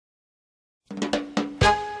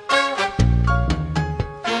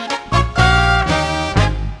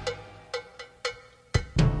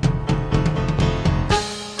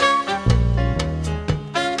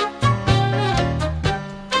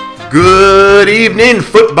Good evening,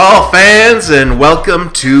 football fans, and welcome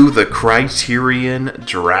to the Criterion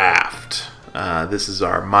Draft. This is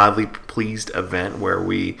our mildly pleased event where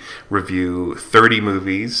we review 30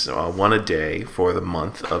 movies, one a day, for the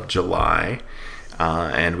month of July.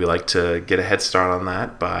 And we like to get a head start on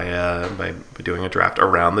that by doing a draft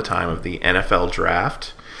around the time of the NFL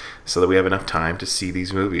draft, so that we have enough time to see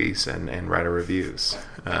these movies and write our reviews.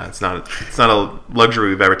 It's not a luxury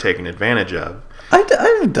we've ever taken advantage of.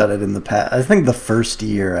 I've done it in the past. I think the first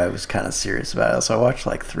year I was kind of serious about it, so I watched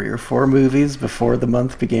like 3 or 4 movies before the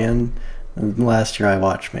month began. And last year I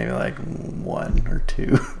watched maybe like 1 or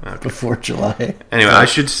 2 before July. Anyway, I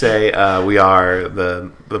should say we are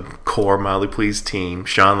the core mildly pleased team: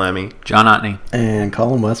 Sean Lemmy, John Otney, and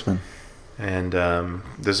Colin Westman. And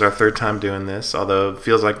this is our third time doing this, although it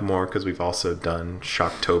feels like more because we've also done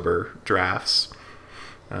Shocktober drafts.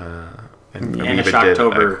 And a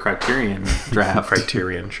Shocktober Criterion draft.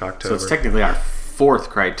 Criterion Shocktober. So it's technically our 4th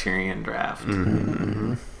Criterion draft.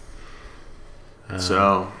 Mm-hmm.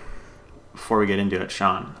 So before we get into it,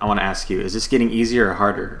 Sean, I want to ask you, is this getting easier or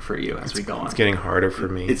harder for you as we go on? It's getting harder for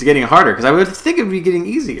me. It's getting harder because I would think it would be getting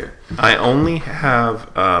easier. I only have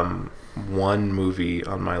one movie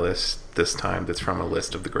on my list this time that's from a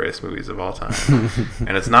list of the greatest movies of all time.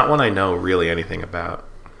 And it's not one I know really anything about.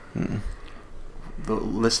 The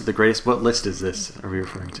list of the greatest... What list is this are we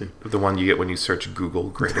referring to? The one you get when you search Google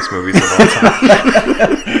greatest movies of all time.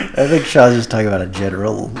 I think Sean's just talking about a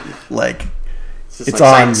general, like... It's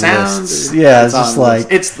like on lists. Yeah, it's just like...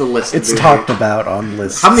 It's the list. It's talked about on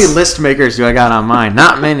lists. How many list makers do I got on mine?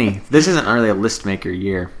 Not many. This isn't really a list maker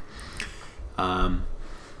year.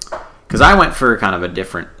 Because I went for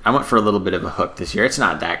a little bit of a hook this year. It's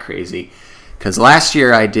not that crazy. Because last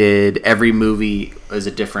year I did every movie was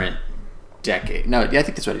a different decade. No, yeah, I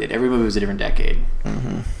think that's what I did. Every movie was a different decade.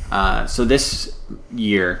 Mm-hmm. So this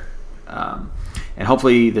year, and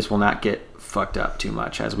hopefully this will not get fucked up too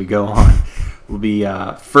much as we go on, will be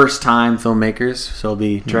first-time filmmakers. So it'll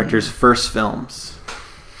be directors' first films.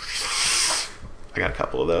 I got a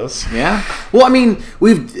couple of those. Yeah. Well, I mean,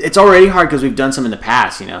 it's already hard because we've done some in the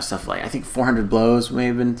past. Stuff like I think 400 Blows may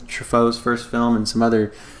have been Truffaut's first film, and some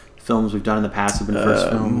other films we've done in the past have been first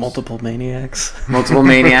films. Multiple Maniacs. Multiple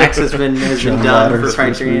Maniacs has been done for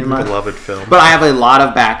Criterion Month. Beloved film. But I have a lot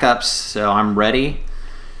of backups, so I'm ready.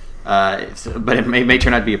 But it may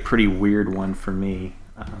turn out to be a pretty weird one for me.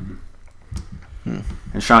 And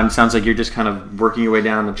Sean, it sounds like you're just kind of working your way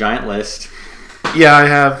down a giant list. Yeah, I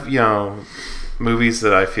have, movies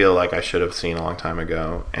that I feel like I should have seen a long time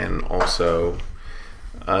ago, and also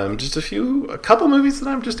just a couple movies that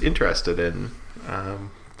I'm just interested in,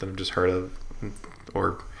 that I've just heard of,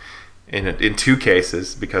 or in 2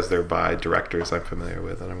 cases because they're by directors I'm familiar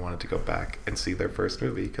with, and I wanted to go back and see their first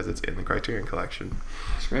movie because it's in the Criterion Collection.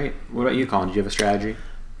 That's great. What about you, Colin? Did you have a strategy?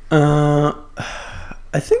 I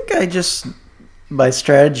think my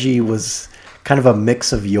strategy was kind of a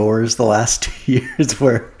mix of yours the last 2 years,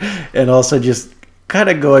 and also just kind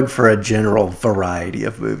of going for a general variety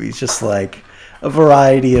of movies, just like a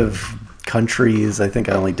variety of countries. I think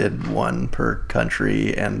I only did 1 per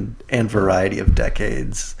country, and variety of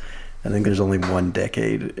decades. I think there's only 1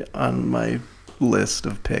 decade on my list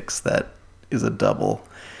of picks that is a double,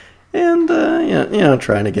 and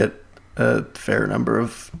trying to get a fair number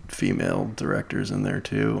of female directors in there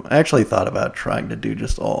too. I actually thought about trying to do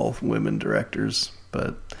just all women directors,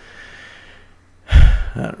 but I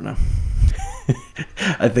don't know.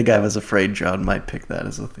 I think I was afraid John might pick that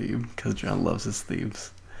as a theme because John loves his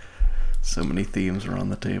themes. So many themes are on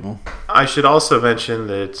the table. I should also mention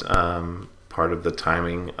that part of the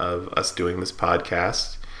timing of us doing this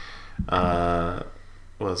podcast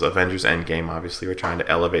was Avengers Endgame. Obviously, we're trying to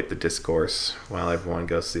elevate the discourse while everyone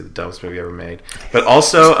goes see the dumbest movie ever made. But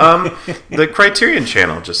also, the Criterion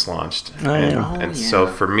Channel just launched. So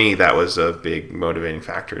for me, that was a big motivating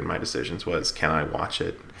factor in my decisions was, can I watch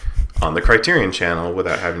it on the Criterion Channel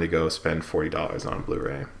without having to go spend $40 on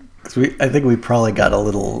Blu-ray? I think we probably got a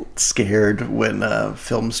little scared when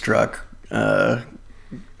Filmstruck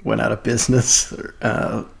went out of business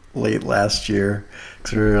late last year,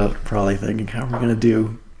 because we were probably thinking, how are we going to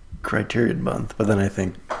do Criterion Month? But then I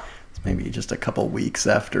think it's maybe just a couple weeks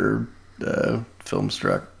after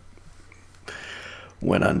Filmstruck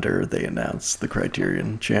went under, they announced the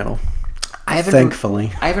Criterion Channel.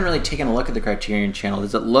 Thankfully. I haven't really taken a look at the Criterion Channel.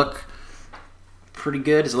 Does it look pretty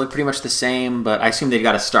good? Does it look pretty much the same? But I assume they've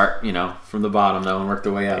got to start, from the bottom, though, and work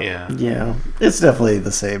their way up. Yeah. It's definitely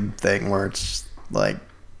the same thing where it's like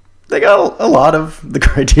they got a lot of the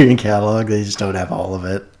Criterion catalog. They just don't have all of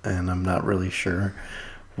it, and I'm not really sure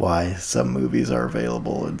why some movies are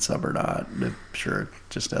available and some are not. I'm sure it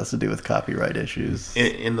just has to do with copyright issues.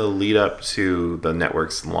 In the lead up to the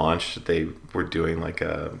network's launch, they were doing like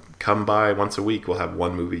a come by once a week. We'll have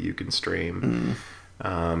one movie you can stream.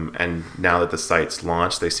 And now that the site's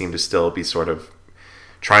launched, they seem to still be sort of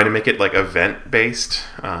trying to make it like event based.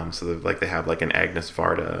 So they have like an Agnes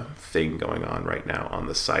Varda thing going on right now on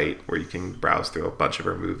the site where you can browse through a bunch of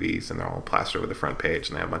her movies, and they're all plastered over the front page,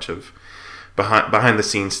 and they have a bunch of behind the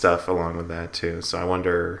scenes stuff along with that too. So I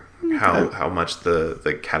wonder how much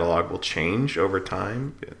the catalog will change over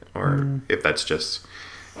time, or if that's just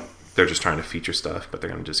they're just trying to feature stuff, but they're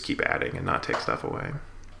going to just keep adding and not take stuff away.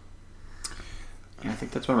 Yeah, I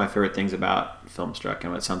think that's one of my favorite things about Filmstruck,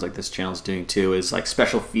 and what it sounds like this channel's doing too, is like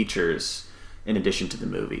special features in addition to the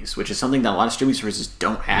movies, which is something that a lot of streaming services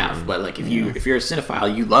don't have. But like if you're a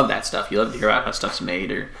cinephile, you love that stuff. You love to hear about how stuff's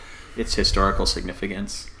made or its historical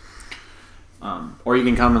significance. Or you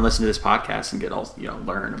can come and listen to this podcast and get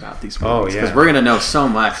learn about these movies, because we're gonna know so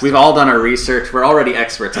much. We've all done our research. We're already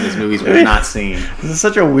experts on these movies we've not seen. This is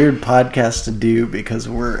such a weird podcast to do because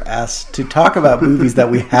we're asked to talk about movies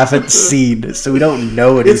that we haven't seen, so we don't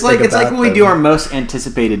know anything. It's like when we do our most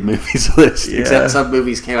anticipated movies list, except some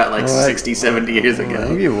movies came out 60, 70 years ago.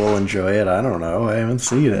 Maybe we'll enjoy it. I don't know. I haven't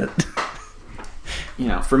seen it.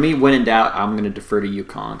 For me, when in doubt, I'm going to defer to you,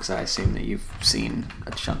 Colin, because I assume that you've seen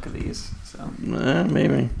a chunk of these. So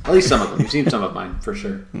maybe. At least some of them. You've seen some of mine, for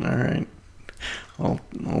sure. All right. I'll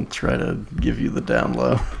try to give you the down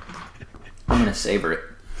low. I'm going to savor it.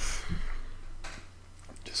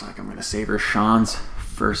 Just like I'm going to savor Sean's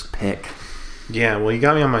first pick. Yeah, well, you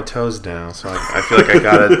got me on my toes now, so I feel like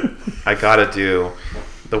I gotta do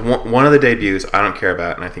the one of the debuts I don't care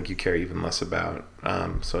about, and I think you care even less about.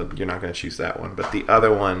 So you're not going to choose that one, but the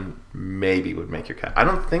other one maybe would make your cut. I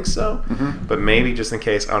don't think so, but maybe just in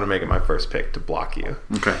case, I want to make it my first pick to block you.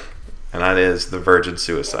 Okay. And that is The Virgin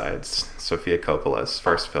Suicides, Sofia Coppola's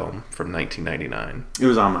first film from 1999. It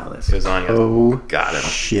was on my list. It was on your Oh, got him.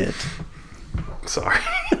 Shit. Sorry.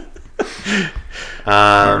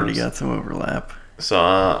 Already got some overlap. So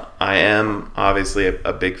I am obviously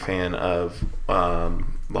a big fan of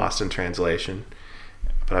Lost in Translation,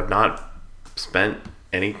 but I've not spent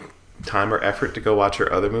any time or effort to go watch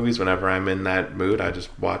her other movies. Whenever I'm in that mood, I just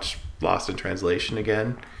watch Lost in Translation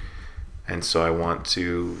again, and so I want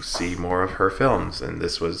to see more of her films. And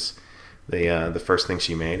this was the first thing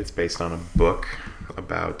she made. It's based on a book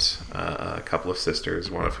about a couple of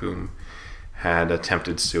sisters, one of whom had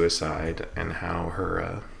attempted suicide, and how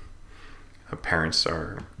her parents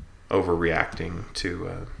are overreacting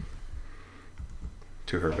to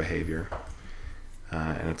her behavior.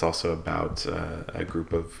 And it's also about a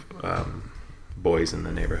group of boys in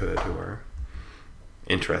the neighborhood who are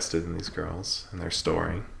interested in these girls and their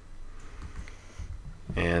story.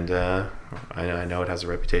 And I know it has a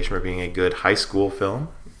reputation for being a good high school film,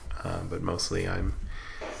 but mostly I'm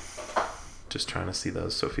just trying to see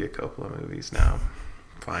those Sofia Coppola movies now,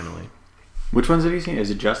 finally. Which ones have you seen? Is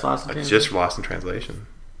it just Lost in Translation? It's just Lost in Translation.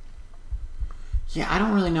 Yeah, I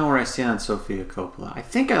don't really know where I stand on Sofia Coppola. I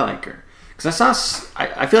think I like her. Because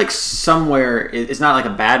I feel like somewhere, it's not like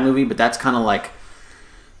a bad movie, but that's kind of like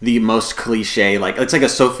the most cliche, like, it's like a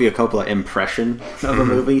Sofia Coppola impression of a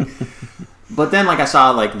movie. But then, like, I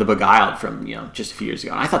saw, like, The Beguiled from, just a few years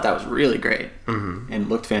ago, and I thought that was really great. And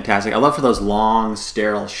looked fantastic. I love for those long,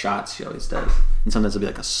 sterile shots she always does. And sometimes it'll be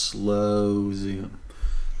like a slow zoom.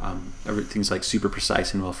 Everything's, like, super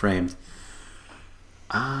precise and well framed.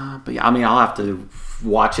 But yeah, I mean, I'll have to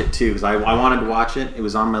watch it too, because I wanted to watch it. It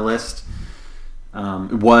was on my list.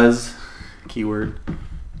 It was keyword,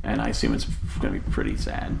 and I assume it's going to be pretty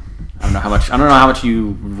sad. I don't know how much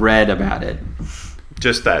you read about it.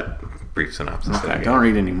 Just that brief synopsis. Okay, don't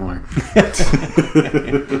read anymore. And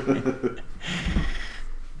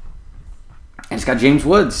it's got James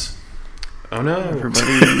Woods. Oh no!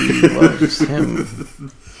 Everybody loves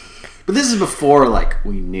him. But this is before, like,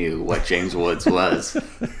 we knew what James Woods was.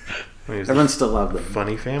 Everyone still loved him.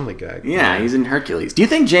 Funny Family Guy. Yeah, he's in Hercules. Do you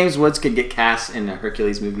think James Woods could get cast in a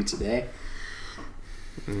Hercules movie today?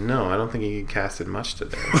 No, I don't think he casted much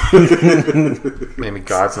today. Maybe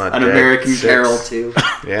God's Not An Dead. American 6. Carol 2.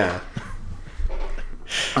 Yeah.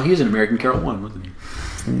 Oh, he was in American Carol 1, wasn't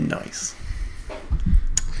he? Nice.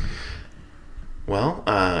 Well,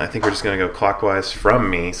 I think we're just going to go clockwise from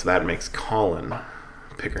me, so that makes Colin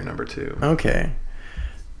picker number 2. Okay.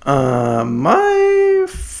 My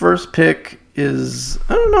first pick is,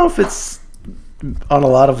 I don't know if it's on a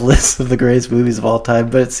lot of lists of the greatest movies of all time,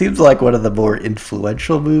 but it seems like one of the more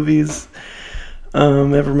influential movies.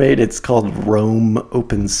 ever made. It's called Rome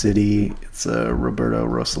Open City. It's a Roberto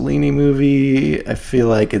Rossellini movie. I feel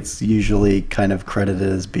like it's usually kind of credited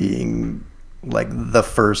as being like the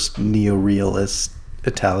first neorealist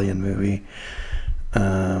Italian movie.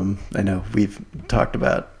 I know we've talked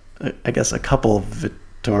about, I guess, a couple of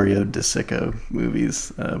Vittorio De Sica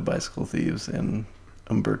movies, Bicycle Thieves and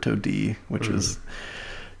Umberto D, which was,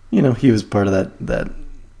 he was part of that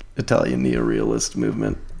Italian neorealist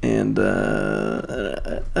movement. And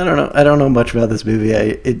I don't know. I don't know much about this movie.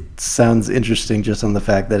 It sounds interesting just on the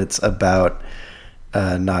fact that it's about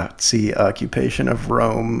Nazi occupation of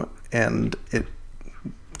Rome, and it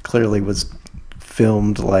clearly was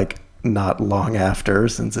filmed like not long after,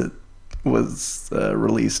 since it was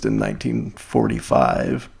released in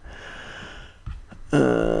 1945. I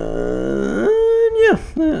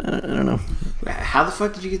don't know. How the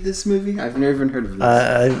fuck did you get this movie? I've never even heard of this.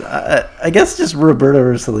 I guess just Roberto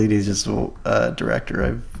Rossellini is just a director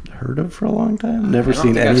I've heard of for a long time. Never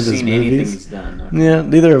seen any of his movies. He's done. Okay. Yeah,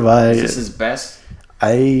 neither have I. Is this his best?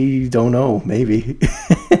 I don't know. Maybe.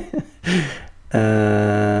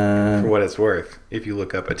 For what it's worth, if you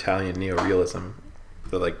look up Italian neorealism,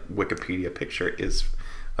 the Wikipedia picture is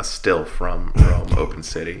a still from Rome Open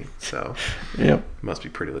City. So, yep, it must be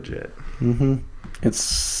pretty legit. Mm-hmm.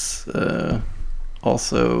 It's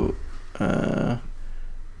also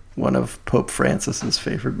one of Pope Francis's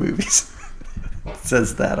favorite movies. It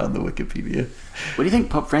says that on the Wikipedia. What do you think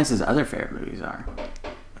Pope Francis' other favorite movies are?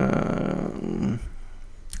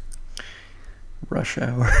 Rush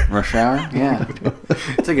Hour. Rush Hour? Yeah.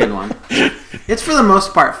 It's a good one. It's for the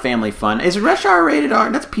most part family fun. Is Rush Hour rated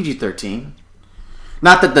R? That's PG-13.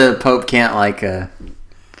 Not that the Pope can't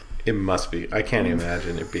It must be. I can't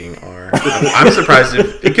imagine it being R. I'm surprised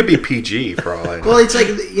it could be PG for all I know. Well, it's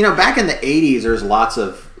back in the 80s, there's lots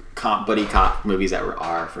of buddy cop movies that were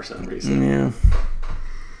R for some reason. Yeah.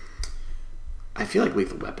 I feel like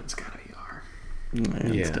Lethal Weapon's gotta be R.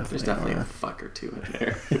 Yeah. There's definitely a fuck or two in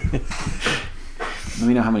there. Let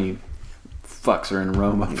me know how many fucks are in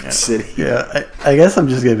Rome Open City. Yeah, I guess I'm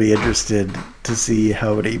just going to be interested to see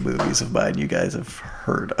how many movies of mine you guys have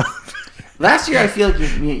heard of. Last year, I feel like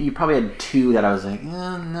you probably had two that I was like,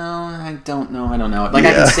 oh, no, I don't know. I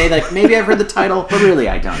can say maybe I've heard the title, but really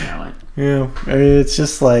I don't know it. Yeah, I mean, it's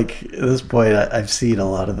just like, at this point, I've seen a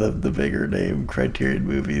lot of the bigger name Criterion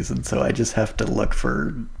movies, and so I just have to look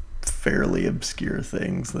for fairly obscure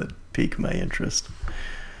things that pique my interest.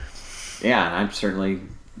 Yeah, and I'm certainly...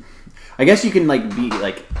 I guess you can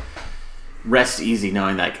rest easy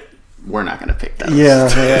knowing we're not going to pick that. Yeah,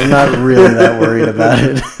 I'm not really that worried about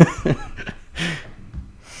it.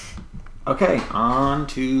 Okay, on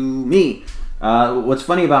to me. What's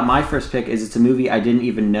funny about my first pick is it's a movie I didn't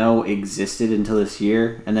even know existed until this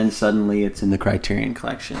year, and then suddenly it's in the Criterion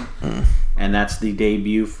Collection. And that's the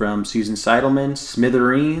debut from Susan Seidelman,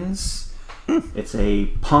 Smithereens. It's a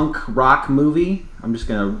punk rock movie. I'm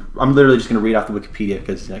literally just gonna read off the Wikipedia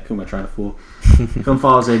because who am I trying to fool? The film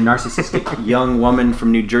follows a narcissistic young woman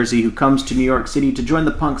from New Jersey who comes to New York City to join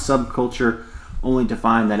the punk subculture, only to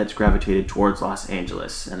find that it's gravitated towards Los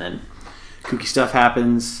Angeles. And then kooky stuff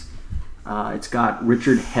happens. It's got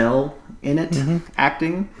Richard Hell in it,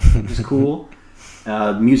 acting, which is cool.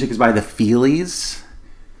 Music is by the Feelies.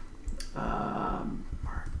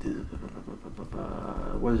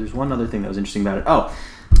 There's one other thing that was interesting about it. Oh,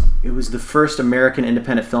 it was the first American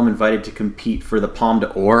independent film invited to compete for the Palme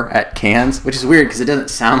d'Or at Cannes, which is weird because it doesn't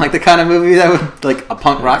sound like the kind of movie that would, a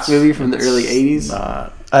punk rock movie from the early 80s.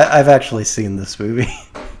 I've actually seen this movie.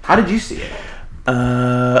 How did you see it?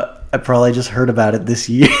 I probably just heard about it this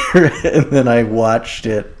year, and then I watched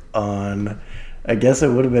it on... I guess it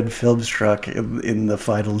would have been Filmstruck in the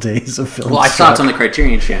final days of Filmstruck. Well, I saw it on the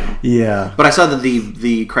Criterion channel. Yeah. But I saw that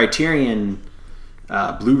the Criterion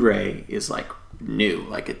Blu-ray is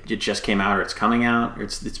new. It just came out or it's coming out.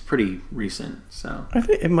 It's pretty recent. So I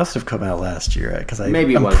think it must have come out last year because I'm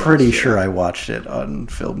pretty sure I watched it on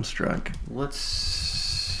Filmstruck.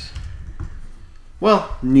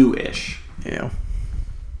 New-ish. Yeah.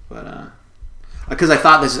 But because I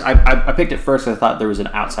thought I picked it first. I thought there was an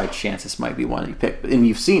outside chance this might be one that you picked, and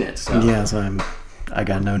you've seen it. So. Yeah, so I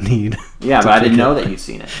got no need. Yeah, but I didn't know that you'd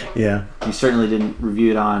seen it. Yeah, you certainly didn't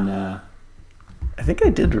review it on. I think I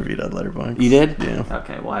did review it on Letterboxd. You did? Yeah.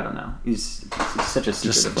 Okay, well I don't know. He's such a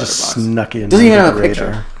secret of Letterboxd. Just snuck in. Doesn't even have a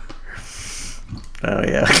picture. Oh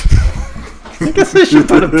yeah. I guess I should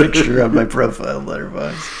put a picture on my profile on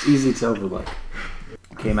Letterboxd. It's easy to overlook.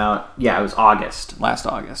 Came out. Yeah, it was August. Last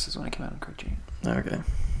August is when it came out in Criterion. Okay.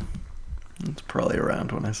 It's probably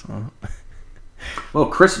around when I saw it. Well,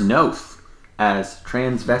 Chris Noth as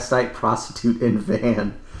transvestite prostitute in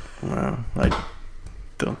van. Wow.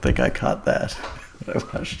 don't think I caught that when I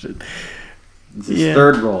watched it. It's his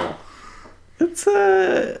third role. It's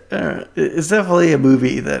it's definitely a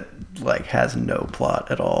movie that like has no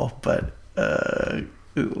plot at all, but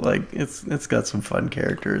like it's got some fun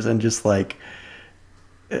characters and just like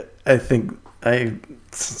I think I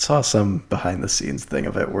saw some behind the scenes thing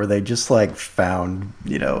of it where they just like found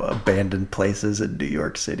abandoned places in New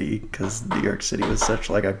York City because New York City was such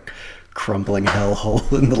like a crumbling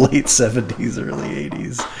hellhole in the late 70s, early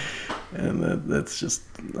 80s, and that's just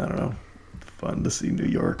I don't know, fun to see New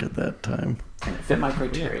York at that time. And it fit my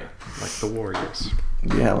criteria. Like the Warriors.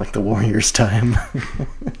 Yeah, like the Warriors' time.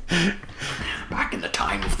 Back in the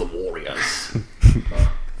time of the Warriors.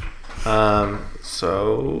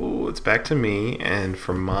 So it's back to me, and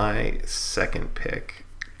for my second pick,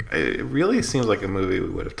 it really seems like a movie we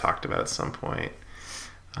would have talked about at some point.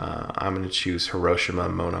 I'm going to choose Hiroshima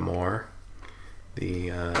Mon Amour,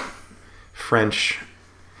 the French.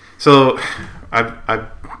 So I've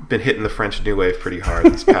been hitting the French New Wave pretty hard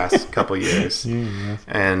these past couple years,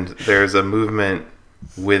 and there's a movement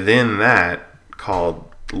within that called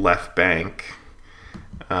Left Bank,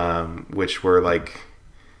 which were like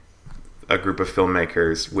a group of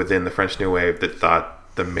filmmakers within the French New Wave that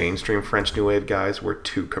thought the mainstream French New Wave guys were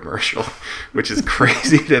too commercial, which is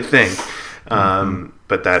crazy to think.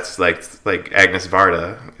 But that's like Agnes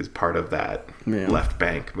Varda is part of that Left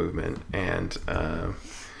Bank movement, and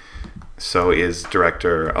so is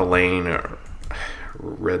director Alain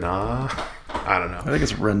Renard. I don't know. I think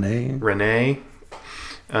it's Renee,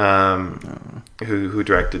 who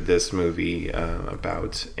directed this movie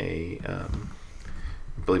about I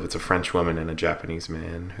believe it's a French woman and a Japanese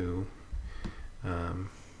man who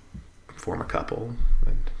form a couple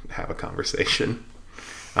and have a conversation.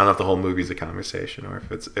 I don't know if the whole movie's a conversation or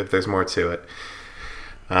if there's more to it.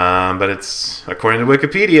 But it's, according to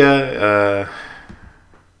Wikipedia,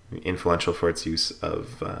 influential for its use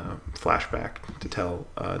of flashback to tell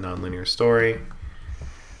a nonlinear story.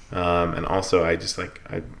 And also, I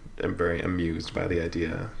am very amused by the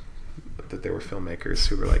idea that there were filmmakers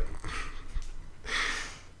who were like,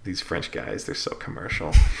 these French guys, they're so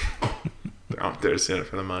commercial. They're just in it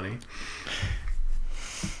for the money.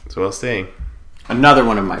 So we'll see. Another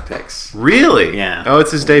one of my picks. Really? Yeah. Oh,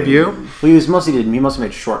 it's his debut? Well, he mostly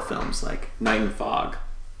made short films like Night and Fog,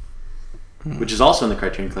 which is also in the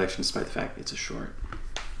Criterion Collection, despite the fact it's a short.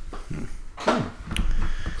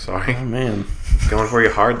 Sorry. Oh man, going for you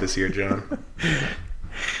hard this year, John.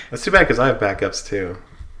 That's too bad because I have backups too,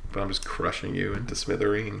 but I'm just crushing you into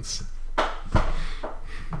smithereens.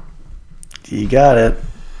 You got it.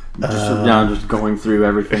 I'm just going through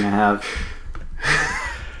everything I have.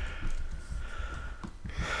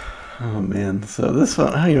 Oh man, so this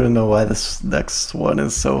one, I don't even know why this next one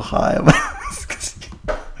is so high.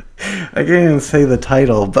 I can't even say the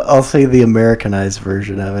title, but I'll say the Americanized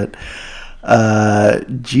version of it.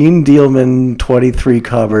 Jean Dielman, 23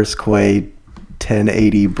 Commerce Quay,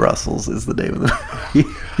 1080 Brussels is the name of the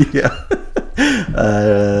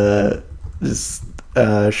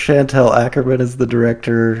movie. Chantal Ackerman is the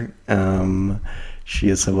director. She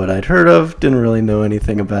is someone I'd heard of, didn't really know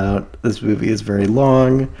anything about. This movie is very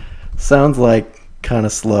long. Sounds like kind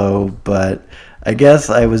of slow, but I guess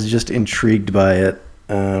I was just intrigued by it.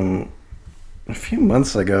 A few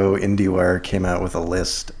months ago, IndieWire came out with a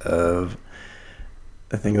list of,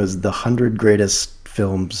 I think it was the 100 greatest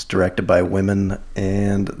films directed by women,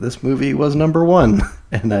 and this movie was number one,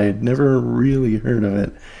 and I'd never really heard of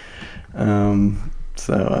it.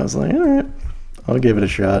 So I was like, all right, I'll give it a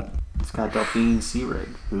shot. It's got Delphine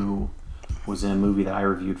Seyrig, who was in a movie that I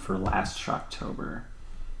reviewed for last October.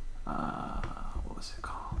 What was it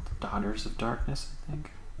called? Daughters of Darkness, I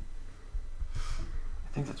think.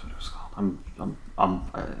 I think that's what it was called.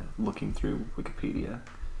 I'm looking through Wikipedia.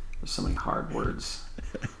 There's so many hard words.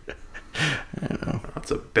 I know.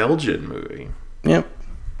 It's a Belgian movie. Yep.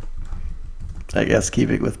 I guess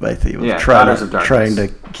keeping with my theme of trying to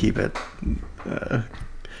keep it a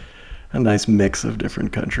nice mix of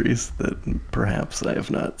different countries that perhaps I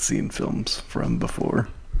have not seen films from before.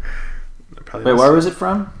 Wait, where was it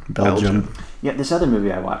from? Belgium. Yeah, this other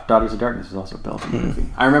movie I watched, Daughters of Darkness, was also a Belgian movie.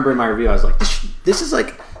 I remember in my review I was like, this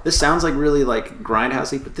sounds like really like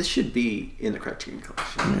grindhousey, but this should be in the Criterion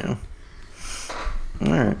Collection. Yeah.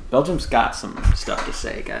 All right. Belgium's got some stuff to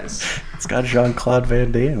say, guys. It's got Jean-Claude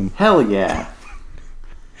Van Damme. Hell yeah.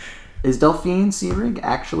 Is Delphine Seyrig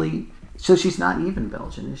actually... So she's not even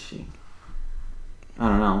Belgian, is she? I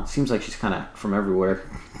don't know. It seems like she's kind of from everywhere.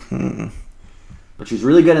 But she was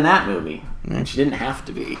really good in that movie. And she didn't have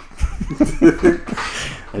to be.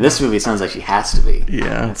 And this movie sounds like she has to be.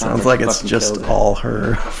 Yeah, it sounds like it's just all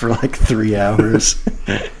her for like 3 hours.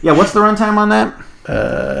 Yeah, what's the runtime on that?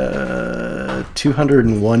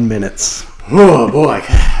 201 minutes. Oh boy,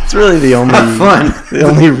 It's really the only fun. The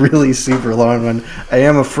only really super long one. I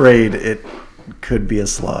am afraid it could be a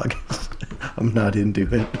slog. I'm not into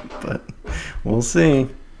it, but we'll see.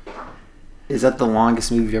 Is that the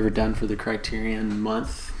longest movie you've ever done for the Criterion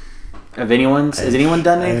month? Has anyone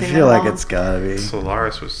done anything? I feel like it's gotta be.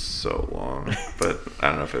 Solaris was so long, but I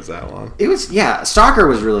don't know if it's that long. It was, yeah. Stalker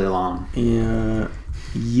was really long. Yeah,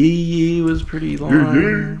 Yee was pretty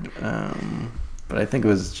long. But I think it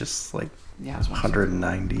was just like It was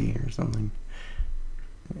 190 or something.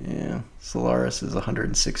 Yeah, Solaris is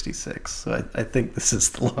 166. So I think this is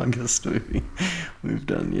the longest movie we've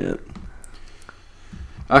done yet.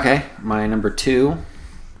 Okay, my number 2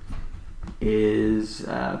 is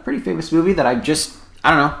a pretty famous movie that I don't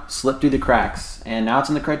know, slipped through the cracks. And now it's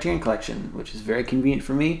in the Criterion Collection, which is very convenient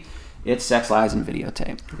for me. It's Sex, Lies, and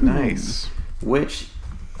Videotape. Nice. Which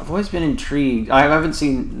I've always been intrigued. I haven't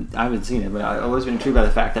seen it, but I've always been intrigued by the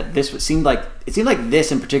fact that it seemed like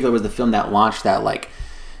this in particular was the film that launched that like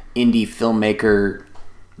indie filmmaker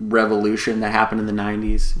revolution that happened in the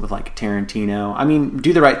 90s with like Tarantino. I mean,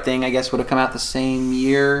 Do the Right Thing, I guess, would have come out the same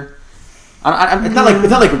year. It's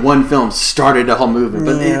not like one film started a whole movement,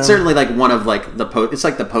 but it's certainly like one of like it's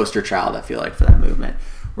like the poster child, I feel like, for that movement,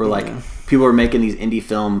 where like people were making these indie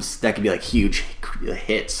films that could be like huge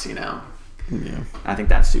hits, you know. Yeah, I think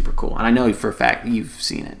that's super cool, and I know for a fact you've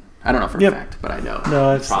seen it. I don't know for a fact, but I know. No,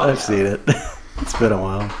 I've seen it. It's been a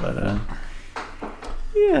while, but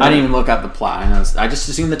yeah. I didn't even look up the plot. I just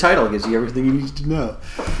assumed the title gives you everything you need to know.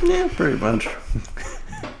 Yeah, pretty much.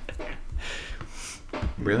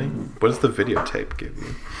 Really? What does the videotape give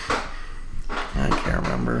you? I can't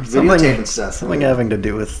remember. Videotape and stuff. Something having to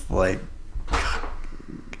do with like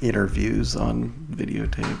interviews on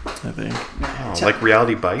videotape, I think. Oh, like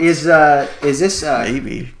Reality Bites? Is this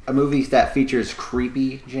Maybe a movie that features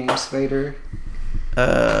creepy James Spader?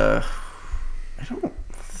 I don't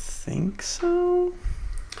think so.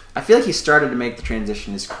 I feel like he started to make the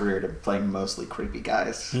transition in his career to playing mostly creepy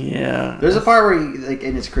guys. Yeah. There's a part where he, like,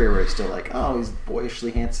 in his career where he's still like, oh, he's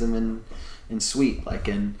boyishly handsome and sweet, like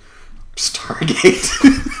in Stargate.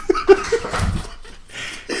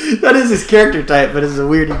 That is his character type, but it's a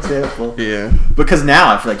weird example. Yeah. Because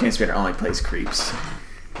now I feel like James Spader only plays creeps.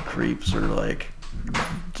 Creeps are like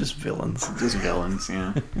just villains. Just villains,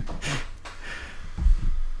 yeah.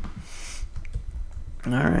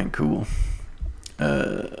 All right, cool.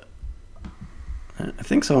 I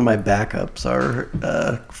think some of my backups are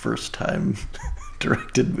first time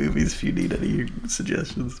directed movies. If you need any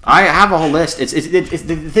suggestions, I have a whole list. It's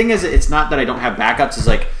the thing is, it's not that I don't have backups. It's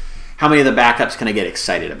like, how many of the backups can I get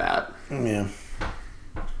excited about? yeah.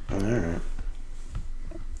 All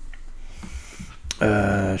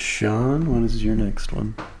right. Sean, what is your next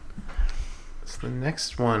one? So the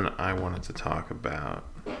next one I wanted to talk about,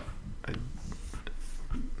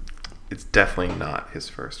 it's definitely not his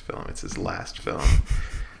first film. It's his last film.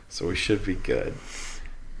 So we should be good.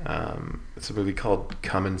 It's a movie called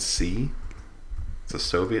Come and See. It's a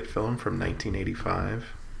Soviet film from 1985.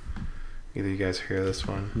 Either you guys hear this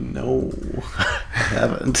one? No, I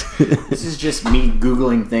haven't. This is just me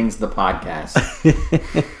Googling things, the podcast.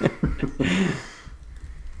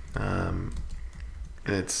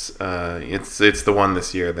 It's the one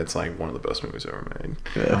this year that's like one of the best movies ever made.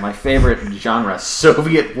 My favorite genre,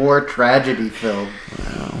 Soviet war tragedy film.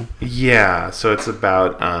 Wow. Yeah, so it's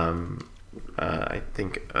about I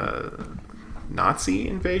think Nazi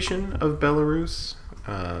invasion of Belarus,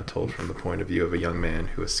 told from the point of view of a young man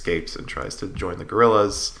who escapes and tries to join the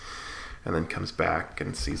guerrillas, and then comes back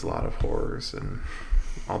and sees a lot of horrors and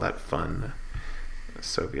all that fun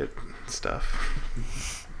Soviet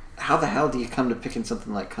stuff. How the hell do you come to picking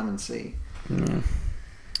something like Come and See?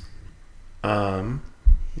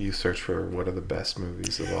 You search for what are the best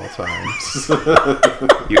movies of all times.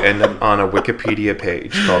 You end up on a Wikipedia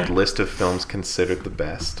page called List of Films Considered the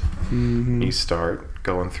Best. Mm-hmm. You start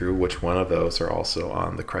going through which one of those are also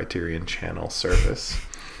on the Criterion Channel service.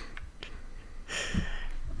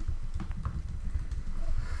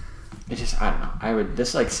 It just, I don't know.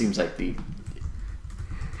 This like seems like the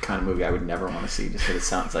kind of movie I would never want to see, just because it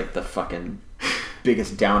sounds like the fucking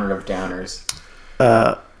biggest downer of downers.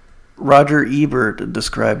 Roger Ebert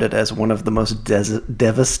described it as one of the most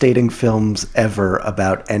devastating films ever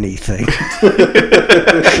about anything.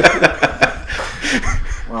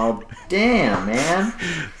 Well, damn, man.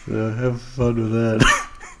 So have fun with that.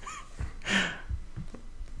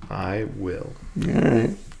 I will. All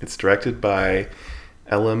directed by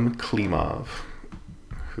Elim Klimov,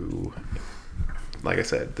 who, like I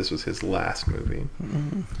said, this was his last movie.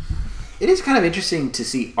 It is kind of interesting to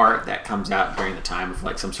see art that comes out during the time of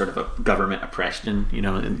like some sort of a government oppression,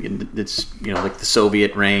 and it's, like the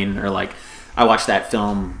Soviet reign, or like I watched that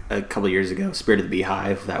film a couple of years ago, Spirit of the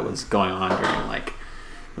Beehive, that was going on during like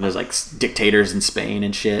when there's like dictators in Spain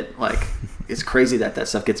and shit. Like, it's crazy that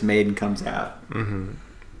stuff gets made and comes out. Mm-hmm.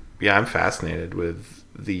 Yeah, I'm fascinated with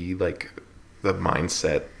the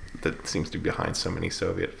mindset that seems to be behind so many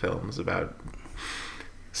Soviet films about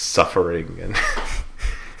suffering and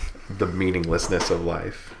the meaninglessness of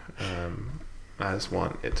life. I just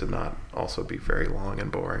want it to not also be very long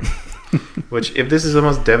and boring. Which, if this is the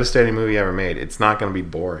most devastating movie ever made, it's not going to be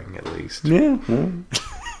boring, at least. Yeah.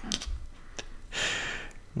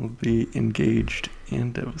 We'll be engaged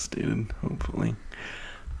and devastated, hopefully.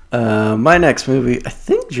 My next movie, I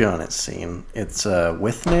think John has seen. It's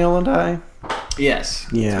Withnail and I. Yes.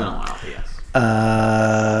 Yeah. It's been a while, yes.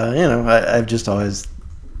 I've just always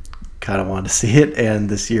kind of wanted to see it, and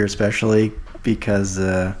this year especially because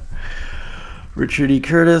Richard E.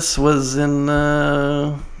 Curtis was in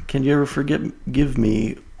Can You Ever Forgive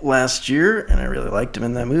Me last year, and I really liked him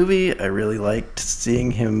in that movie. I really liked seeing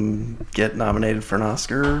him get nominated for an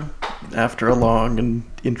Oscar after a long and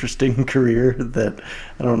interesting career that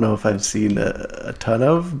I don't know if I've seen a ton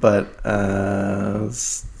of, but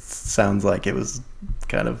sounds like it was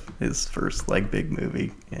kind of his first like big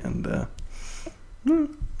movie, and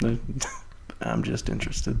I'm just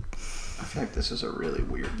interested. I feel like this is a really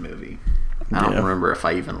weird movie. I don't remember if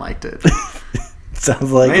I even liked it.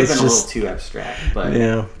 Sounds like It may have it's been just a little too abstract, but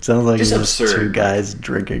sounds like just it's just absurd. two guys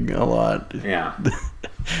drinking a lot. Yeah.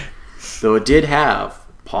 Though it did have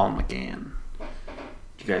Paul McGann. Do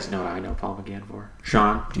you guys know what I know Paul McGann for?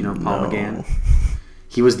 Sean, do you know Paul McGann?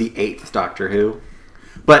 He was the 8th Doctor Who,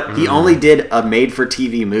 but he only did a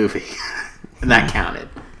made-for-TV movie, and that counted.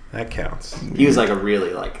 That counts. He was like a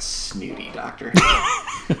really like snooty Doctor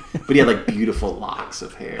Who, but he had like beautiful locks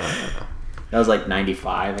of hair. That was like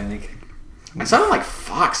 95, I think. I saw him like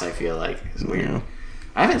Fox, I feel like. It's weird. Yeah.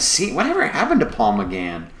 I haven't seen... Whatever happened to Paul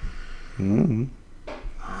McGann? Mm-hmm.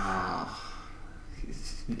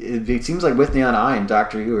 It seems like Withnail and I and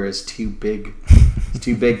Doctor Who are his two big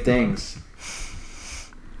things.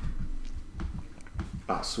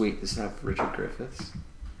 Oh, sweet. Does it have Richard Griffiths?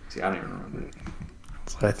 See, I don't even remember.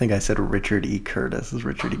 So I think I said Richard E. Curtis. Is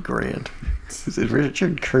Richard E. Grant. Is it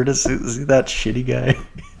Richard Curtis? Is he that shitty guy?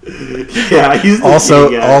 Yeah, he's the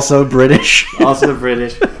shitty guy. Also British. Also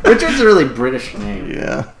British. Richard's a really British name.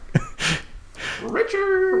 Yeah.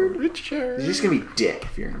 Richard. You're just gonna be Dick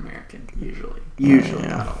if you're an American. Usually,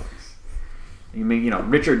 not always. You mean,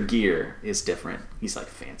 Richard Gere is different. He's like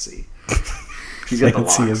fancy. He's got the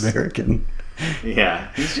Fancy locks. American.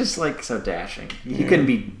 Yeah, he's just like so dashing. He couldn't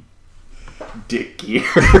be Dick Gere.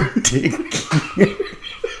 Dick Gere.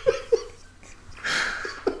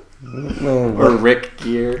 Or Rick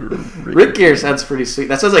Gere. Rick Gere sounds pretty sweet.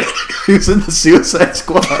 That sounds like he was in the Suicide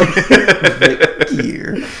Squad. Rick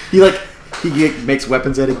Gere. He makes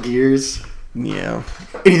weapons out of gears. Yeah.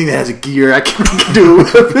 Anything that has a gear, I can do a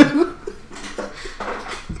weapon.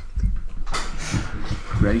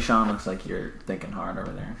 Ready, Sean? Looks like you're thinking hard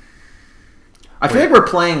over there. I feel like we're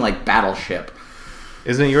playing like Battleship.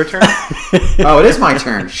 Isn't it your turn? Oh, it is my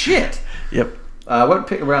turn. Shit. Yep. What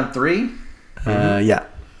pick? Round 3? Yeah.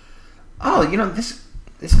 Oh, this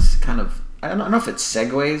is kind of... I don't know if it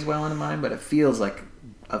segues well into mine, but it feels like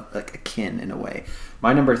akin in a way.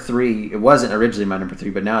 My number 3, it wasn't originally my number 3,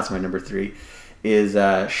 but now it's my number 3, is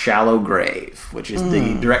Shallow Grave, which is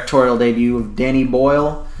the directorial debut of Danny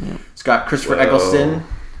Boyle. Yeah. It's got Christopher Eccleston.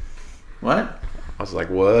 What? I was like,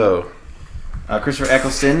 whoa. Christopher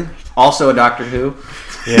Eccleston, also a Doctor Who.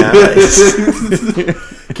 Yeah.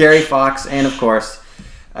 Carrie Fox, and of course,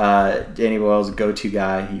 Danny Boyle's go-to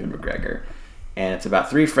guy, Ewan McGregor. And it's about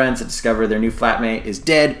 3 friends that discover their new flatmate is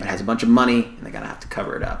dead, but has a bunch of money, and they're going to have to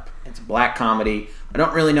cover it up. It's a black comedy. I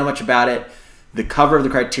don't really know much about it. The cover of the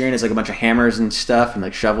Criterion is like a bunch of hammers and stuff and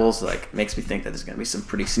like shovels. Like, makes me think that there's going to be some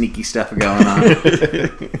pretty sneaky stuff going on.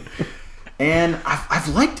 And I've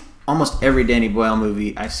liked almost every Danny Boyle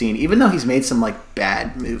movie I've seen, even though he's made some like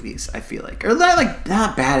bad movies, I feel like. Or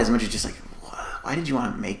not bad as much as just like, why did you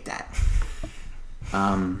want to make that?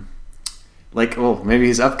 Maybe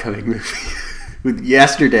his upcoming movie with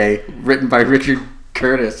Yesterday, written by Richard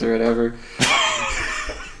Curtis or whatever.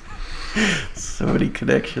 So many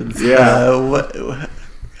connections. Yeah. What?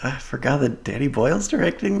 I forgot that Danny Boyle's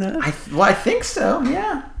directing that. I think so.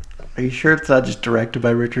 Yeah. Are you sure it's not just directed by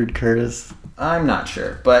Richard Curtis? I'm not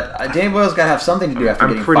sure, but Danny Boyle's got to have something to do after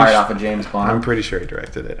I'm getting pretty fired su- off of James Bond. I'm pretty sure he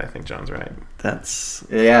directed it. I think John's right. That's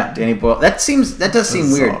Yeah, Danny Boyle. That does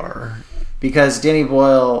seem weird bizarre. because Danny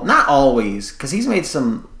Boyle, not always, because he's made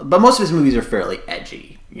some, but most of his movies are fairly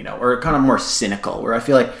edgy, or kind of more cynical. Where I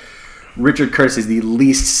feel like Richard Curtis is the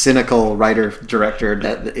least cynical writer director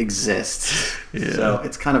that exists. Yeah. So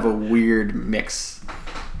it's kind of a weird mix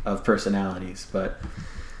of personalities, but.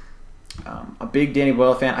 A big Danny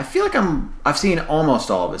Boyle fan. I feel like I've seen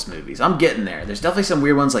almost all of his movies. I'm getting there. There's definitely some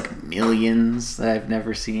weird ones like Millions that I've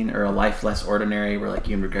never seen, or A Life Less Ordinary, where like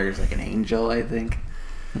Ewan McGregor's like an angel. I think.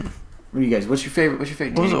 What do you guys? What's your favorite?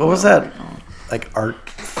 What was that like art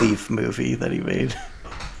thief movie that he made?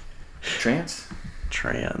 Trance.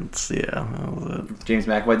 Yeah. What was it? James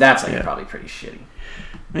McAvoy. That's like probably pretty shitty.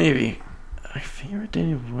 Maybe. My favorite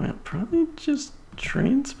Danny Boyle, probably just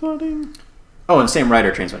Trainspotting. Oh, and same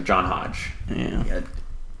writer, Trainspotting, John Hodge. Yeah.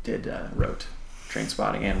 Wrote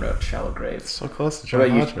Trainspotting and wrote Shallow Grave. So close to John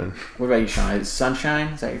Hodgman. What about you, Sean? Is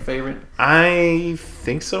Sunshine? Is that your favorite? I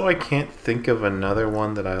think so. I can't think of another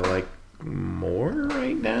one that I like more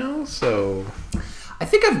right now. So I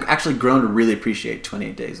think I've actually grown to really appreciate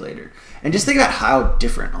 28 Days Later. And just think about how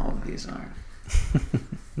different all of these are.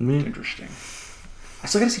 Interesting. I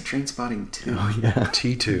still gotta see Trainspotting 2. Oh yeah.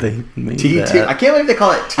 T2. They made T2. that. I can't believe they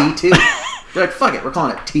call it T2. They're like, fuck it, we're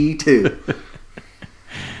calling it T2.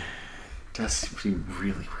 Does seem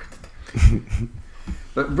really weird that they think.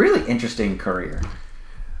 But really interesting career.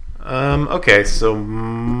 Okay, so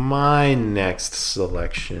my next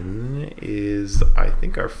selection is, I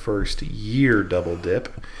think, our first year double dip.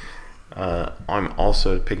 I'm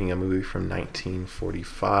also picking a movie from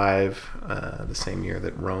 1945, the same year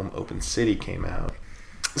that Rome Open City came out.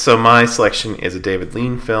 So my selection is a David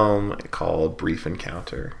Lean film called Brief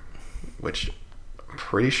Encounter, which I'm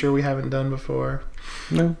pretty sure we haven't done before.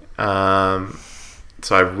 No.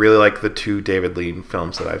 So I really like the two David Lean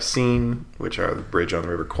films that I've seen, which are The Bridge on the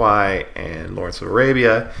River Kwai and Lawrence of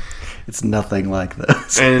Arabia. It's nothing like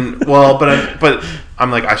those. And well, but I'm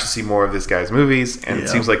like, I should see more of this guy's movies, and it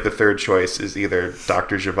seems like the third choice is either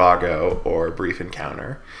Dr. Zhivago or Brief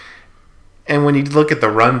Encounter. And when you look at the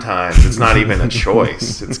runtimes, it's not even a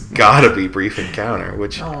choice. It's got to be Brief Encounter,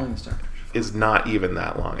 which How long is Dr. is not even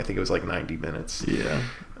that long. I think it was like 90 minutes. Yeah.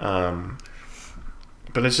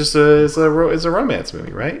 But it's just it's a romance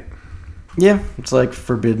movie, right? Yeah, it's like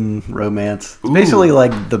forbidden romance. It's Ooh. basically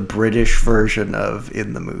like the British version of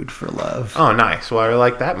In the Mood for Love. Oh, nice. Well, I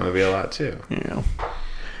like that movie a lot too. Yeah.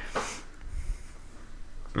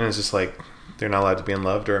 And it's just like they're not allowed to be in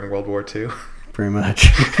love during World War II. Pretty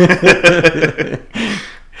much.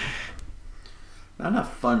 Not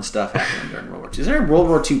enough fun stuff happening during World War II. Is there World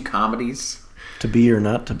War II comedies? To be or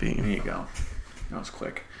not to be. There you go. That was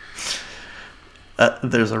quick.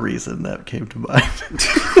 There's a reason that came to mind.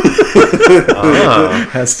 Oh.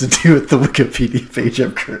 Has to do with the Wikipedia page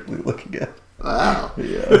I'm currently looking at. Wow.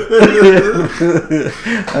 Yeah.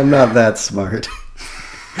 I'm not that smart.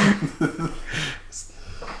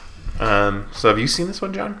 So have you seen this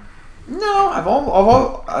one, John? No,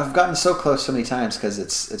 I've gotten so close so many times because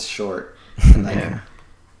it's short. And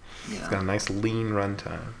It's got a nice lean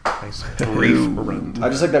runtime. Nice brief runtime. I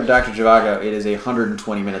just looked up Dr. Zhivago. It is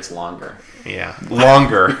 120 minutes longer. Yeah.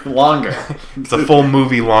 Longer. Longer. It's a full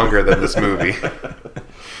movie longer than this movie.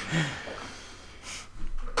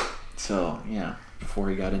 So yeah, before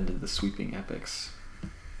he got into the sweeping epics.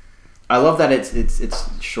 I love that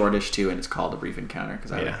it's shortish too, and it's called A Brief Encounter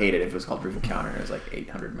because I would hate it if it was called Brief Encounter and it was like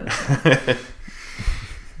 800 minutes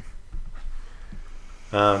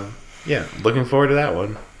long. Yeah, looking forward to that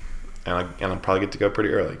one. And I'll probably get to go pretty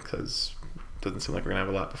early because it doesn't seem like we're going to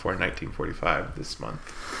have a lot before 1945 this month.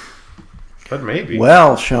 But maybe.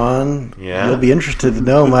 Well, Sean, Yeah? you'll be interested to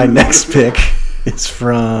know my next pick is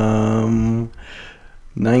from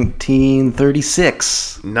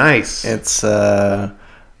 1936. Nice. It's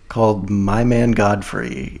called My Man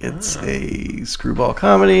Godfrey. It's a screwball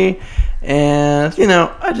comedy, and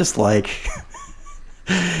I just like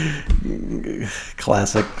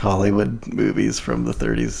classic Hollywood movies from the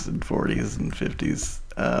 30s and 40s and 50s.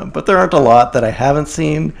 But there aren't a lot that I haven't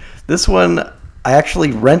seen. This one I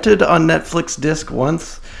actually rented on Netflix disc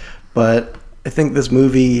once, but I think this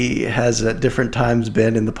movie has at different times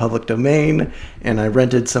been in the public domain, and I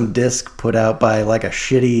rented some disc put out by like a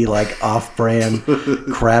shitty, like off-brand,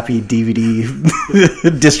 crappy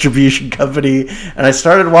DVD distribution company, and I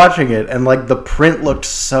started watching it, and like the print looked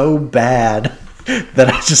so bad that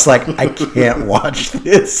I was just like, I can't watch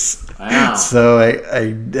this. Wow. So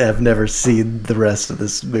I have never seen the rest of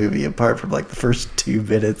this movie apart from like the first 2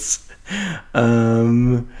 minutes.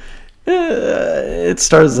 It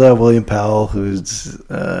stars William Powell, who's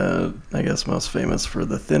I guess most famous for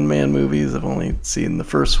the Thin Man movies. I've only seen the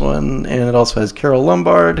first one, and it also has Carol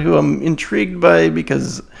Lombard, who I'm intrigued by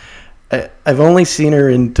because I've only seen her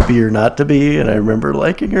in To Be or Not to Be, and I remember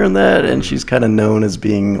liking her in that. And she's kind of known as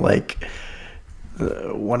being like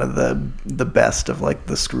one of the best of like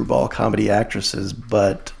the screwball comedy actresses,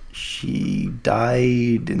 but she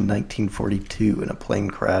died in 1942 in a plane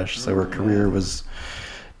crash, so her career was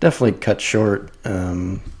definitely cut short.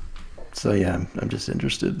 So yeah, I'm just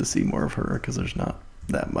interested to see more of her because there's not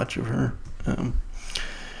that much of her.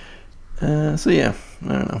 So yeah, I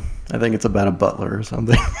don't know. I think it's about a butler or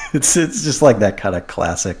something. It's just like that kind of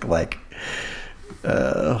classic like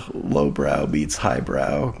lowbrow beats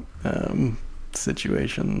highbrow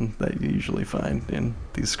situation that you usually find in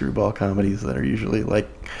these screwball comedies that are usually like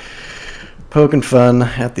poking fun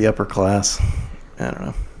at the upper class. I don't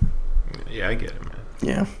know. Yeah, I get it, man.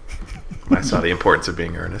 Yeah. I saw the importance of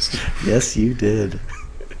being earnest. Yes, you did.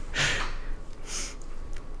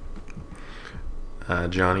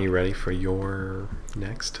 Johnny, you ready for your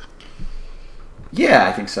next? Yeah,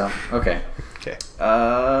 I think so. Okay. Okay.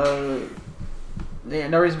 Yeah,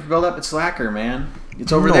 no reason for build up. It's Slacker, man.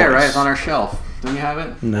 It's over there, right? It's on our shelf. Don't you have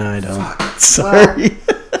it? No, I don't. Fuck. Sorry.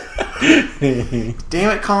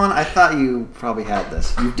 Damn it, Colin. I thought you probably had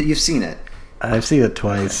this. You've seen it. I've seen it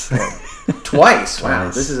twice. Twice? Wow.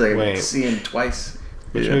 Twice. This is like Wait. seeing twice.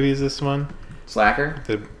 Which Yeah. movie is this one? Slacker?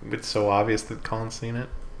 It's so obvious that Colin's seen it.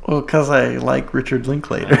 Well, because I like Richard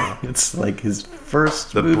Linklater. It's like his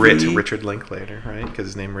first The movie. Brit Richard Linklater, right? Because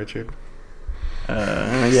his name Richard.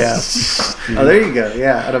 Yeah. Oh, there you go.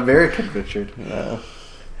 Yeah, an American Richard.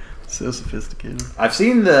 So sophisticated. I've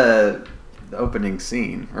seen the opening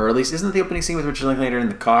scene, or at least isn't it the opening scene with Richard Linklater in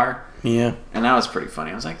the car? Yeah. And that was pretty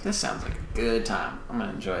funny. I was like, this sounds like a good time. I'm going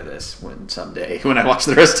to enjoy this someday when I watch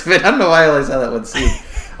the rest of it. I don't know why I always have that one scene.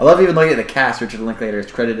 I love even looking at the cast. Richard Linklater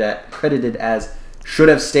is credited as should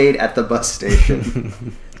have stayed at the bus station,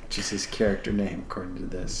 which is his character name, according to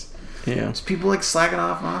this. Yeah. It's people like slacking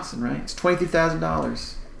off Austin, right? It's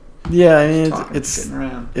 $23,000. Yeah, I mean, Talking, it's sitting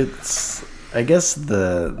around. it's I guess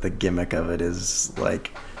the gimmick of it is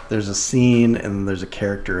like there's a scene and there's a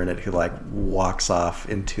character in it who like walks off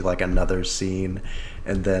into like another scene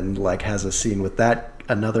and then like has a scene with that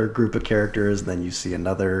another group of characters, and then you see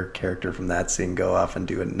another character from that scene go off and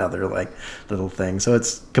do another like little thing. So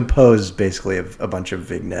it's composed basically of a bunch of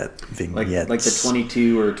vignettes. Like the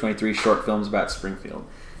 22 or 23 short films about Springfield.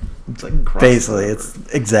 It's like Basically, it's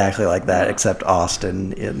exactly like that, except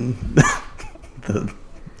Austin in the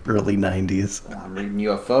early 90s. I'm reading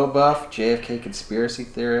UFO buff, JFK conspiracy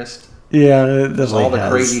theorist. Yeah, it There's definitely all the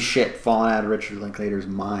has. crazy shit falling out of Richard Linklater's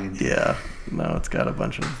mind. Yeah, no, it's got a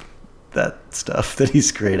bunch of that stuff that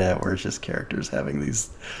he's great at, where it's just characters having these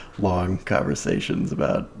long conversations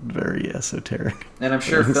about very esoteric. And I'm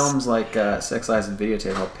sure things. films like Sex, Lies, and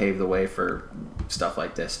Videotape help pave the way for stuff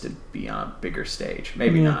like this to be on a bigger stage.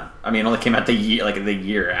 Maybe not. I mean, it only came out the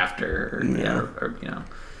year after, or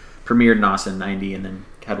premiered in Austin in '90 and then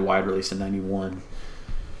had a wide release in '91.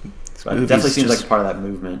 So it definitely seems like part of that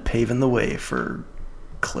movement. Paving the way for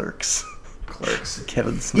Clerks.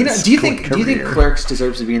 Kevin Smith's Do you think career. Clerks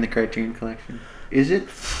deserves to be in the Criterion Collection? Is it?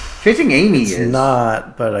 Chasing Amy It's is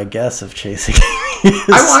not, but I guess if Chasing Amy is.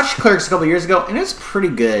 I watched Clerks a couple years ago, and it's pretty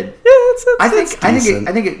good. Yeah, it's I think decent.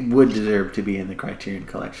 it would deserve to be in the Criterion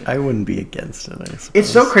Collection. I wouldn't be against it, I suppose. It's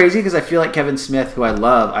so crazy because I feel like Kevin Smith, who I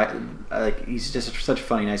love, I like, he's just such a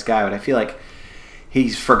funny, nice guy, but I feel like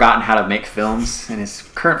he's forgotten how to make films, and his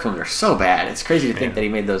current films are so bad. It's crazy to think that he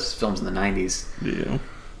made those films in the '90s. Yeah.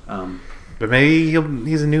 But maybe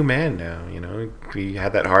he's a new man now. You know, he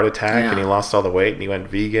had that heart attack and he lost all the weight and he went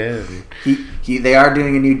vegan. And They are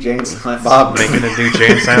doing a new Jane Silent Bob, making a new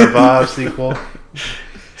Jane Silent Bob sequel.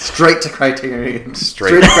 straight to Criterion.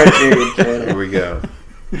 Straight to Criterion channel. Here we go.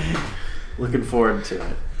 Looking forward to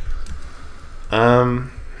it.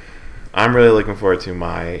 I'm really looking forward to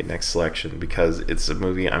my next selection because it's a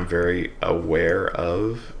movie I'm very aware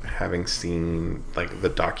of, having seen like the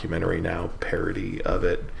documentary now parody of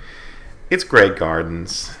it. It's Grey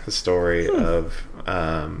Gardens, the story of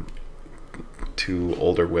two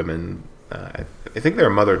older women. I think they're a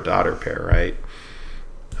mother-daughter pair, right?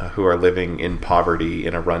 Who are living in poverty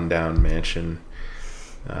in a rundown mansion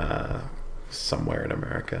somewhere in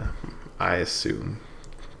America. I assume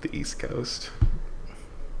the East Coast.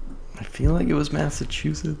 I feel like it was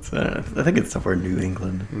Massachusetts. I don't know. I think it's somewhere in New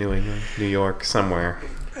England. New England, New York, somewhere.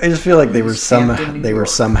 I just feel like they were Hampton, New York.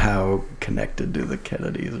 somehow connected to the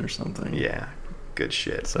Kennedys or something. Yeah, good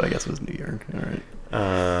shit. So I guess it was New York. All right.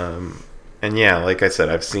 And yeah, like I said,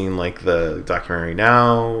 I've seen like the Documentary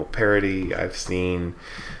Now parody. I've seen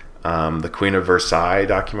the Queen of Versailles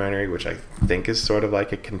documentary, which I think is sort of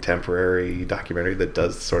like a contemporary documentary that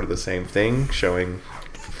does sort of the same thing, showing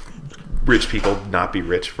rich people not be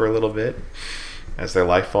rich for a little bit as their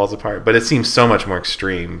life falls apart. But it seems so much more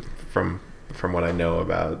extreme from what I know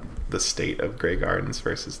about the state of Grey Gardens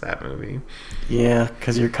versus that movie. Yeah,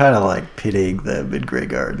 because you're kind of like pitying them in Grey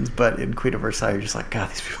Gardens, but in Queen of Versailles, you're just like, God,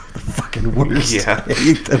 these people are the fucking worst. Yeah. I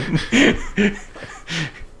hate them.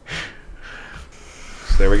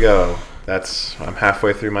 So there we go. I'm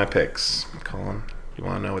halfway through my picks. Colin, you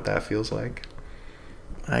want to know what that feels like?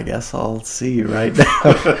 I guess I'll see you right now.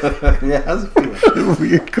 Yeah, how's it feel?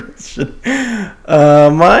 Weird question.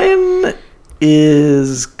 Mine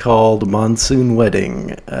is called Monsoon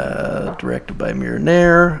Wedding, directed by Mira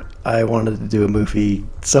Nair. I wanted to do a movie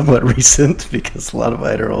somewhat recent because a lot of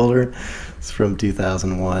mine are older. It's from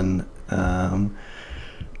 2001.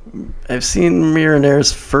 I've seen Mira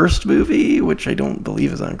Nair's first movie, which I don't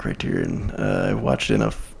believe is on Criterion. I watched it in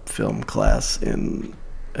a film class in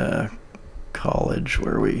college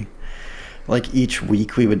where we, like, each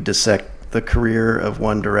week we would dissect the career of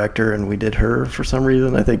one director, and we did her for some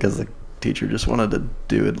reason. I think as the teacher just wanted to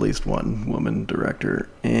do at least one woman director,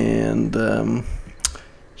 and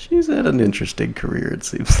she's had an interesting career, it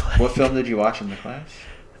seems like. What film did you watch in the class?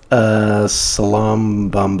 Salam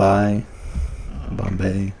Bombay.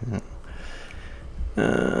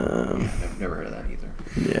 I've never heard of that either.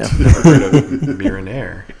 Yeah. Never heard of Mira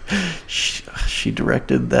Nair. She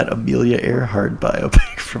directed that Amelia Earhart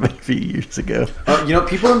biopic from a few years ago.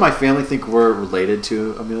 People in my family think we're related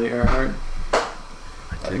to Amelia Earhart.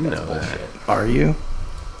 I didn't know that. Are you?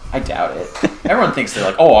 I doubt it. Everyone thinks they're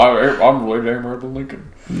like, oh, I'm related to Abraham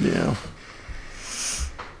Lincoln. Yeah.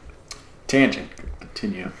 Tangent.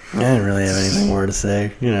 Continue. I didn't really have anything more to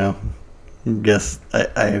say. Guess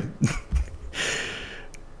I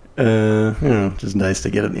just nice to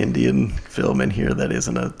get an Indian film in here that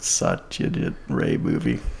isn't a Satyajit Ray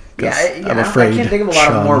movie. I'm afraid I can't think of a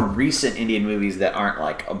lot of more recent Indian movies that aren't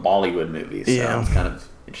like a Bollywood movies. So Yeah. it's kind of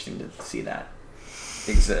interesting to see that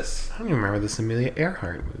exists. I don't even remember this Amelia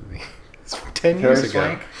Earhart movie. It's from 10 years ago.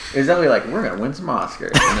 Swank is definitely like, we're going to win some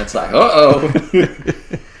Oscars. And it's like, uh-oh.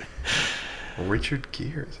 Richard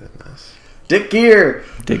Gere is in this. Dick Gere.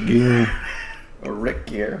 Dick Gere. Or Rick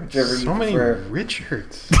Gere, whichever you So many prefer.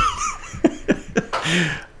 Richards.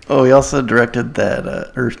 Oh, he also directed that,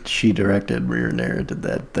 or she directed, Mira Nair did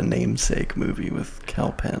that, The Namesake movie with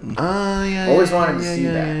Cal Penn. Oh, yeah. Always wanted to see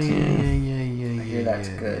that. Yeah. I hear that's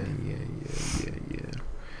good. Yeah.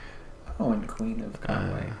 Oh, and Queen of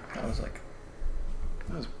Conway. That was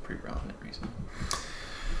pretty relevant recently.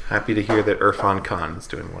 Happy to hear that Irfan Khan is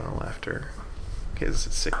doing well after his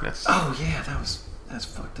sickness. Oh, yeah, that's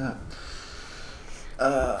fucked up.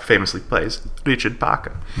 Famously plays Richard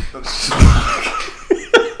Parker.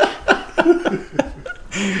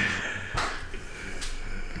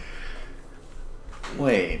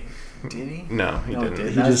 Wait, did he? No, he didn't. Did.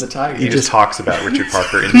 He That's just- the tiger. He just talks about Richard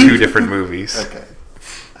Parker in two different movies. Okay.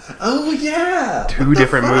 Oh yeah. Two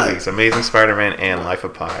different movies: Amazing Spider-Man and Life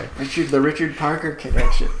of Pi. The Richard Parker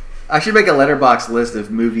connection. I should make a letterbox list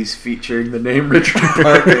of movies featuring the name Richard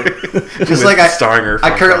Parker. Just like starring her.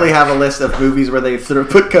 I currently have a list of movies where they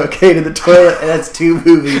put cocaine in the toilet, and that's two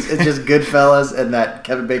movies. It's just Goodfellas and that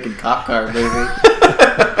Kevin Bacon cop car movie.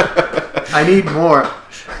 I need more.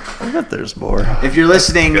 I bet there's more. If you're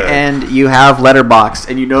listening and you have Letterboxd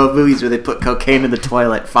and you know of movies where they put cocaine in the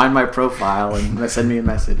toilet, find my profile and send me a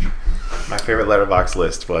message. My favorite letterbox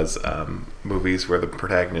list was movies where the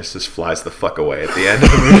protagonist just flies the fuck away at the end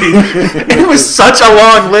of the movie. It was such a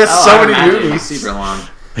long list, so many movies. Super long.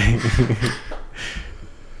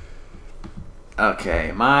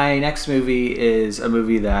 Okay, my next movie is a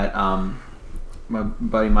movie that my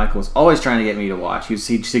buddy Michael was always trying to get me to watch. He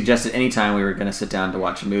suggested anytime we were going to sit down to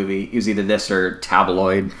watch a movie, it was either this or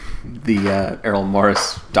Tabloid, the Errol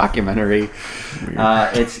Morris documentary.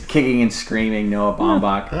 It's Kicking and Screaming, Noah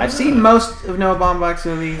Baumbach. I've seen most of Noah Baumbach's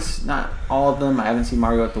movies, not all of them. I haven't seen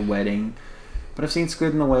Margot at the Wedding, but I've seen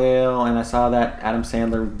Squid and the Whale, and I saw that Adam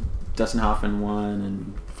Sandler, Dustin Hoffman one,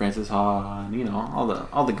 and Francis Ha, and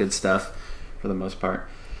all the good stuff for the most part.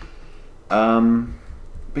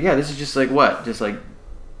 But yeah, this is just like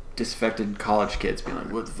disaffected college kids being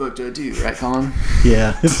like, "What the fuck do I do?" Right, Colin?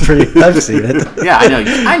 Yeah, it's pretty. I've seen it. Yeah, I know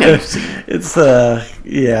you've seen it. It's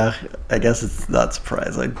yeah. I guess it's not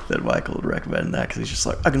surprising that Michael would recommend that because he's just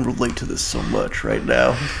like, I can relate to this so much right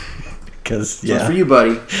now. Because So it's for you,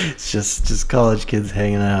 buddy. it's just college kids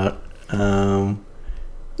hanging out. Yeah,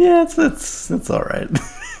 it's all right.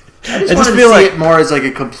 I just wanted to see it more as like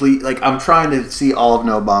a complete. Like I'm trying to see all of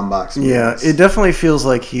Noah Baumbach's movies. Yeah, it definitely feels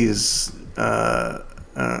like he's. I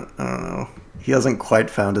don't know. He hasn't quite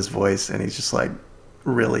found his voice, and he's just like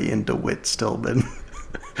really into Whit Stillman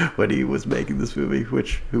when he was making this movie, who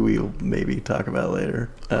we'll maybe talk about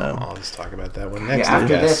later. I'll just talk about that one next. Yeah,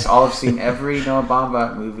 after this, I'll have seen every Noah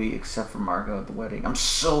Baumbach movie except for Margot at the Wedding. I'm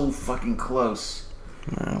so fucking close.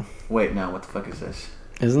 No. Wait, no, what the fuck is this?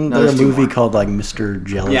 Isn't there a movie called like Mr.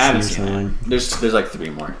 Jealousy or something? There's like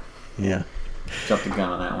 3 more. Yeah. Jumped the gun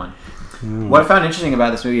on that one. What I found interesting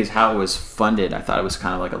about this movie is how it was funded. I thought it was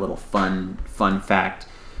kind of like a little fun fact.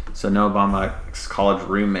 So Noah Baumbach's college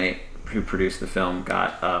roommate who produced the film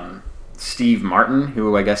got Steve Martin,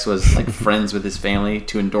 who I guess was like friends with his family,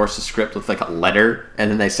 to endorse the script with like a letter,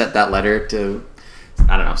 and then they sent that letter to,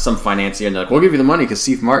 I don't know, some financier, and they're like, we'll give you the money because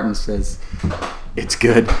Steve Martin says it's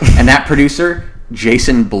good. And that producer,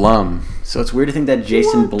 Jason Blum. So it's weird to think that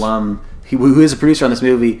Jason Blum, who is a producer on this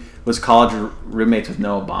movie, was college roommates with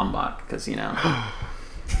Noah Baumbach, because, you know, I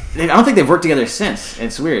don't think they've worked together since.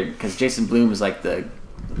 It's weird because Jason Blum is like the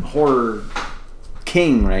horror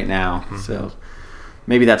king right now. Mm-hmm. So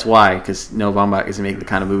maybe that's why, because Noah Baumbach isn't making the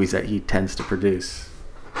kind of movies that he tends to produce.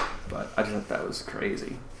 But I just thought that was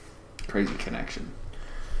crazy connection.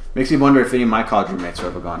 Makes me wonder if any of my college roommates are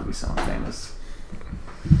ever going to be someone famous.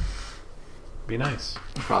 Be nice.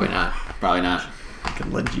 Probably not. I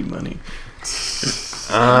can lend you money.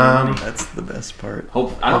 That's the best part.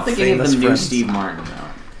 I don't think any of them knew Steve Martin, though.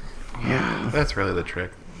 Yeah, that's really the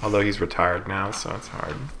trick. Although he's retired now, so it's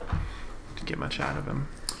hard to get much out of him.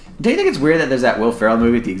 Do you think it's weird that there's that Will Ferrell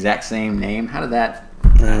movie with the exact same name? How did that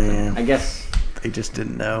happen? Yeah. I guess they just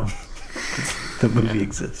didn't know the movie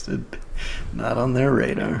existed. Not on their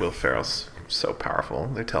radar. Will Ferrell's so powerful.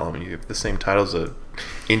 They tell him you have the same title as a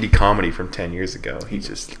indie comedy from 10 years ago. He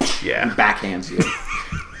just, he backhands you.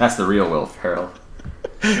 That's the real Will Ferrell.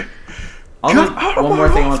 One more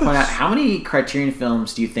thing I want to point out. How many Criterion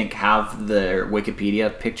films do you think have their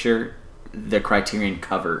Wikipedia picture the Criterion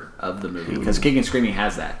cover of the movie? Because Kicking and Screaming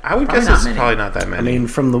has that. I would guess it's probably not that many. I mean,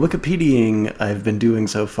 from the Wikipediaing I've been doing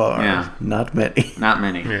so far, not many. Not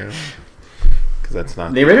many. Yeah. Because that's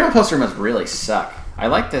not... The original poster must really suck. I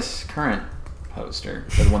like this current poster,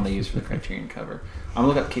 the one they use for the Criterion cover. I'm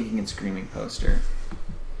going to look up Kicking and Screaming poster.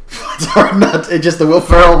 It's hard not to, just the Will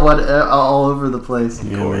Ferrell one all over the place.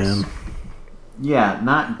 Yeah, man. Yeah,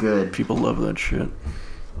 not good. People love that shit.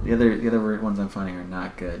 The other ones I'm finding are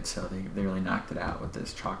not good, so they really knocked it out with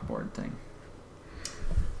this chalkboard thing.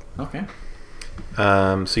 Okay.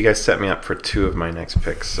 So you guys set me up for 2 of my next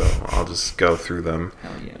picks, so I'll just go through them.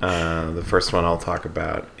 Hell yeah. The first one I'll talk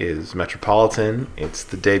about is Metropolitan. It's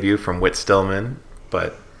the debut from Whit Stillman,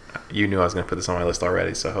 but you knew I was going to put this on my list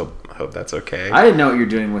already, so I hope that's okay. I didn't know what you're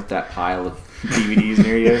doing with that pile of DVDs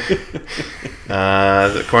near you.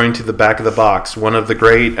 According to the back of the box, one of the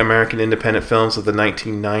great American independent films of the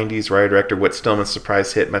 1990s, writer-director Whit Stillman's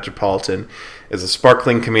surprise hit Metropolitan is a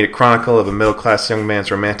sparkling comedic chronicle of a middle-class young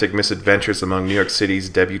man's romantic misadventures among New York City's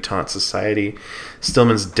debutante society.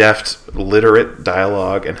 Stillman's deft, literate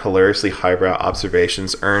dialogue and hilariously highbrow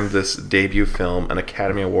observations earned this debut film an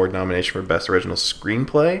Academy Award nomination for Best Original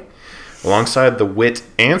Screenplay. Alongside the wit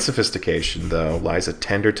and sophistication, though, lies a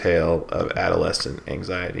tender tale of adolescent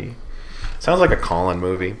anxiety. Sounds like a Colin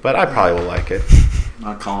movie, but I probably will like it.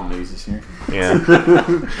 Not Colin movies this year. Yeah.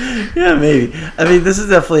 Yeah, maybe. I mean, this is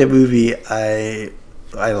definitely a movie I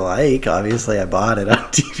like. Obviously, I bought it on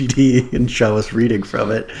DVD and Shaw was reading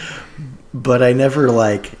from it. But I never,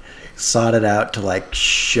 sought it out to,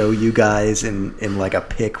 show you guys in like, a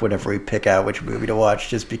pick whenever we pick out which movie to watch,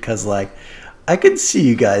 just because, I could see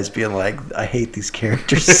you guys being like, I hate these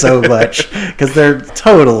characters so much because they're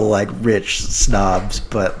total rich snobs,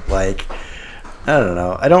 but I don't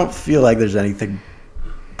know. I don't feel like there's anything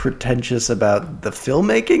pretentious about the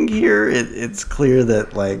filmmaking here. It's clear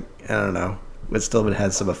that I don't know, Whit Stillman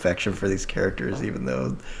has some affection for these characters, even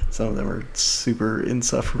though some of them are super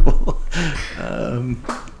insufferable.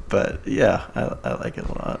 But yeah, I like it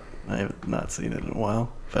a lot. I have not seen it in a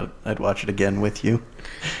while, but I'd watch it again with you.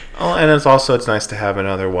 Oh, and it's nice to have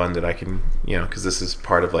another one that I can, because this is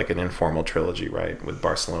part of an informal trilogy, right, with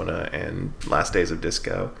Barcelona and Last Days of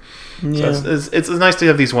Disco. Yeah. So it's nice to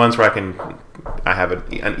have these ones where I have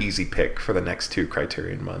an easy pick for the next 2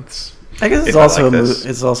 Criterion months. I guess it's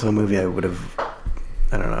also a movie I would have,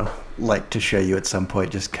 I don't know, liked to show you at some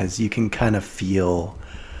point, just because you can kind of feel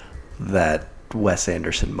that Wes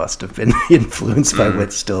Anderson must have been influenced by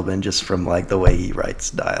Whit Stillman just from the way he writes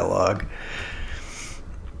dialogue.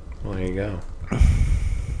 Well, there you go.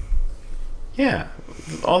 Yeah,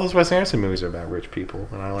 all those Wes Anderson movies are about rich people,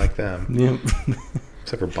 and I like them. Yeah.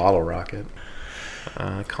 except for Bottle Rocket.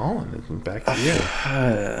 Colin, back to you.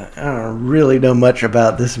 I don't really know much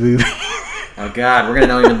about this movie. Oh God, we're gonna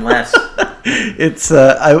know even less. It's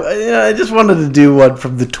I just wanted to do one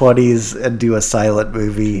from the 20s and do a silent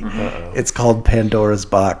movie. It's called Pandora's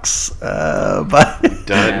Box by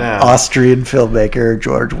Done it now. Austrian filmmaker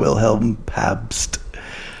George Wilhelm Pabst.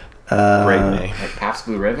 Great name. Like Pabst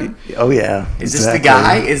Blue Ribbon. Oh yeah, Is this the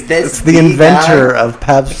guy? Is this It's the inventor of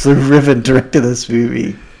Pabst Blue Ribbon directed this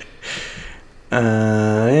movie.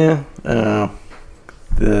 Yeah, I don't know.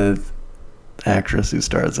 The actress who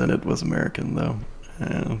stars in it was American, though,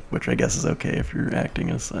 which I guess is okay if you're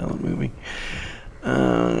acting a silent movie.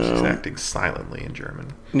 She's acting silently in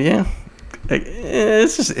German. Yeah,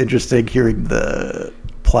 it's just interesting hearing the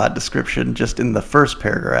plot description just in the first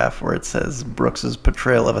paragraph where it says Brooks's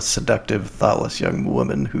portrayal of a seductive, thoughtless young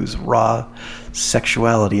woman whose raw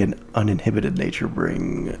sexuality and uninhibited nature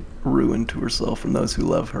bring ruin to herself and those who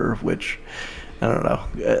love her, which, I don't know,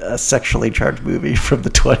 a sexually charged movie from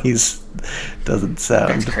the 20s doesn't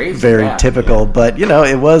sound very typical, but, you know,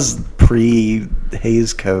 it was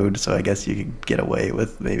pre-Hays Code, so I guess you could get away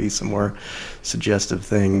with maybe some more suggestive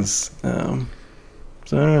things. So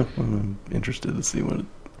I don't know. I'm interested to see what it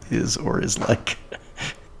is or is like.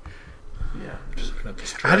 Yeah.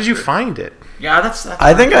 How did you find it? Yeah, that's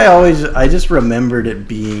I think I just remembered it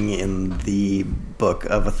being in the book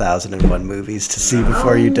of 1001 movies to see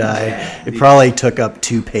before you die. Yeah. It probably took up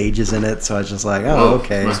 2 pages in it, so I was just like, oh,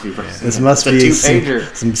 okay. This must be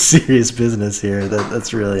some serious business here.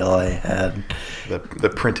 That's really all I had. The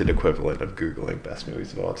printed equivalent of Googling best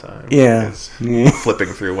movies of all time. Yeah. Is flipping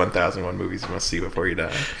through 1001 movies you must see before you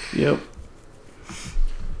die. Yep.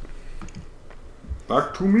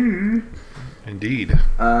 Back to me. Indeed.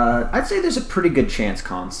 I'd say there's a pretty good chance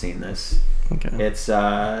Colin's seen this. Okay. It's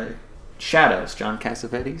Shadows, John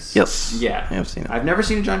Cassavetes. Yes. Yeah. I've seen it. I've never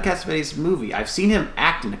seen a John Cassavetes movie. I've seen him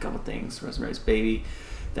act in a couple things. Rosemary's Baby,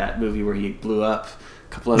 that movie where he blew up,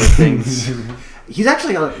 a couple other things. He's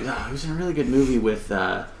actually he was in a really good movie with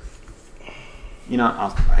I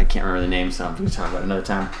can't remember the name, so I'm going to talk about it another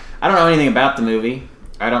time. I don't know anything about the movie.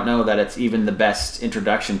 I don't know that it's even the best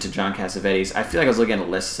introduction to John Cassavetes. I feel like I was looking at a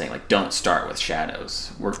list saying, like, don't start with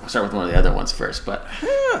Shadows. We'll start with one of the other ones first, but...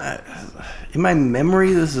 In my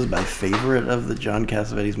memory, this is my favorite of the John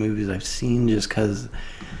Cassavetes movies I've seen, just because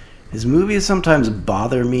his movies sometimes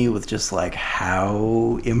bother me with just, like,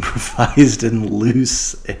 how improvised and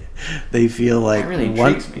loose they feel. Like, really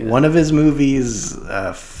intrigues me, one of his movies,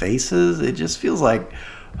 Faces, it just feels like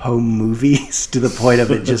home movies to the point of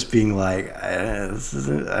it just being like, I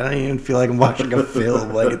don't even feel like I'm watching a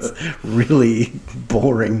film. Like, it's really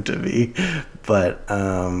boring to me. But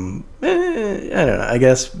I don't know. I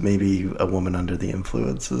guess maybe A Woman Under the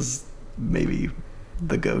Influence is maybe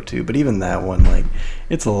the go-to. But even that one, like,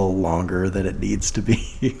 it's a little longer than it needs to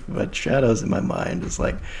be. But Shadows in my mind is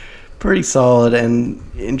like pretty solid and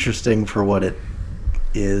interesting for what it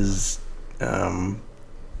is.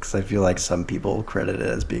 Because I feel like some people credit it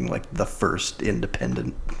as being like the first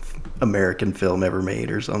independent American film ever made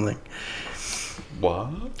or something. What?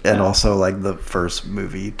 And also like the first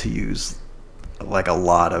movie to use like a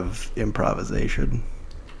lot of improvisation.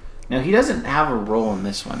 Now, he doesn't have a role in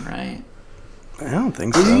this one, right? I don't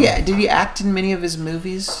think so. Did he act in many of his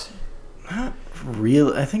movies? Not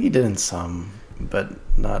really. I think he did in some, but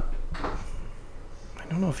not... I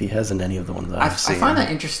don't know if he has in any of the ones I've seen. I find that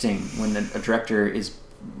interesting when a director is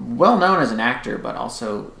well known as an actor, but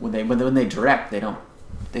also when they direct,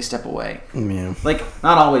 they step away. Yeah. Like,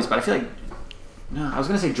 not always, but I feel like, no, I was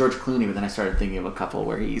gonna say George Clooney, but then I started thinking of a couple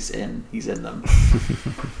where he's in them.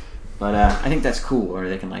 But I think that's cool, where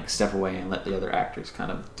they can like step away and let the other actors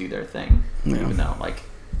kind of do their thing, even though like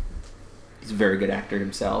he's a very good actor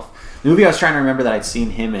himself. The movie I was trying to remember that I'd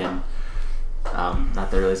seen him in, not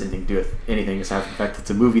that it really has anything to do with anything, aside from the fact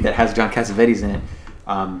it's a movie that has John Cassavetes in it.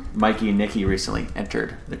 Mikey and Nikki recently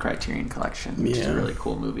entered the Criterion Collection, which is a really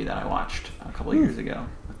cool movie that I watched a couple of years ago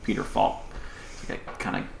with Peter Falk. It's like a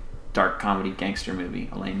kind of dark comedy gangster movie.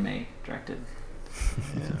 Elaine May directed.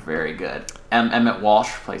 It's very good. Emmett Walsh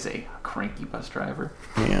plays a cranky bus driver.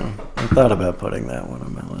 Yeah, I thought about putting that one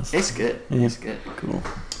on my list. It's good. Yeah. It's good. Cool.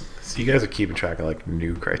 So you guys are keeping track of like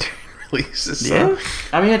new Criterion releases. Yeah.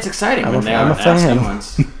 I mean, it's exciting when they I'm are a fan. asking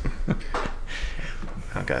ones.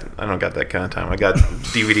 I don't got that kind of time. I got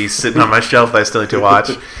DVDs sitting on my shelf that I still need to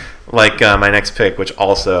watch. Like my next pick, which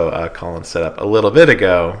also Colin set up a little bit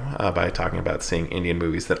ago by talking about seeing Indian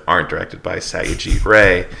movies that aren't directed by Satyajit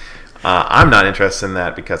Ray. I'm not interested in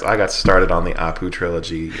that because I got started on the Apu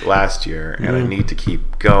trilogy last year, and I need to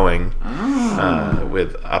keep going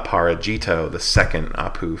with Aparajito, the second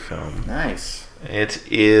Apu film. Nice. It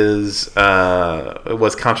is. It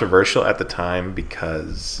was controversial at the time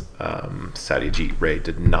because Satyajit Ray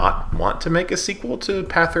did not want to make a sequel to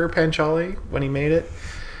Pather Panchali when he made it,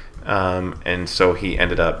 and so he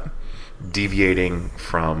ended up deviating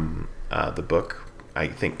from the book, I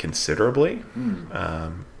think, considerably.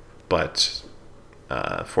 But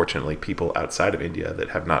fortunately, people outside of India that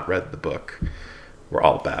have not read the book were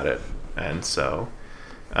all about it, and so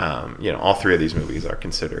all three of these movies are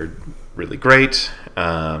considered really great.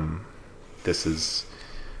 This is,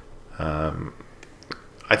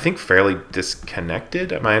 I think, fairly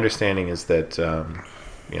disconnected. My understanding is that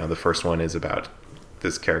the first one is about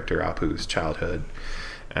this character Apu's childhood,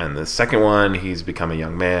 and the second one he's become a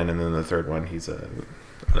young man, and then the third one he's an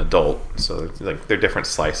adult. So like they're different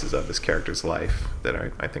slices of this character's life that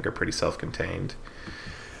I think are pretty self-contained.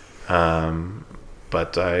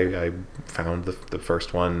 But I found the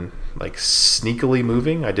first one like sneakily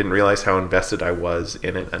moving. I didn't realize how invested I was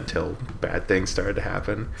in it until bad things started to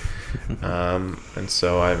happen. And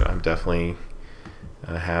so I'm definitely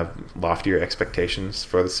have loftier expectations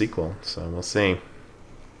for the sequel. So we'll see.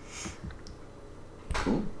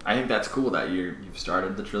 Cool. I think that's cool that you've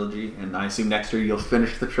started the trilogy, and I assume next year you'll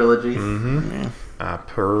finish the trilogy. Mm-hmm. Yeah.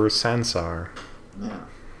 Per Sansar. Yeah.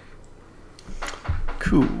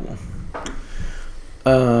 Cool.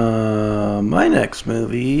 My next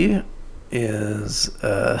movie is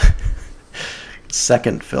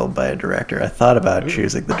second film by a director. I thought about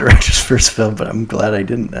choosing the director's first film, but I'm glad I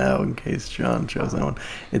didn't now in case John chose that one.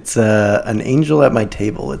 It's An Angel at My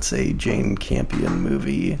Table. It's a Jane Campion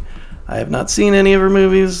movie. I have not seen any of her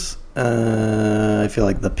movies. I feel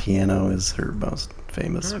like The Piano is her most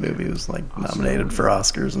famous movie. It was like nominated for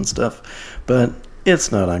Oscars and stuff, but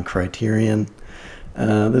it's not on Criterion.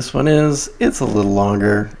 This one is. It's a little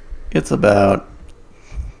longer. It's about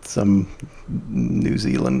some New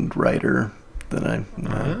Zealand writer that I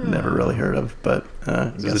never really heard of. But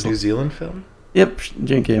is this a New Zealand film? Yep,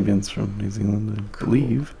 Jane Campion's from New Zealand, I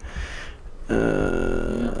believe.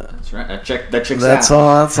 That's right. That checks That's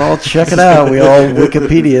out. That's all. Check it out. We all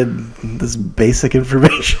Wikipedia'd this basic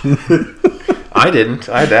information. I didn't.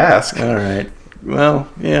 I'd ask. All right. Well,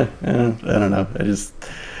 yeah. I don't know.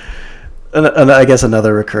 I guess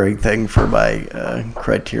another recurring thing for my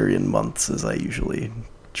Criterion months is I usually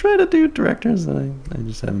try to do directors that I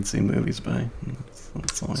just haven't seen movies by.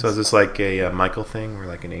 So is this like a Michael thing where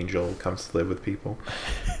like an angel comes to live with people?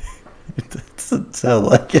 It doesn't sound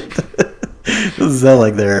like it. It doesn't sound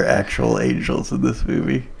like there are actual angels in this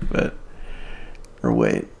movie. Or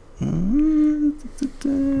wait. Do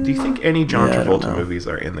you think any John Yeah, I don't Travolta know. movies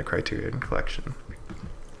are in the Criterion Collection?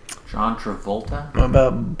 John Travolta? What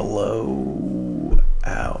about Blowout?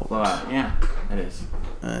 Yeah, it is.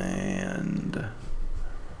 And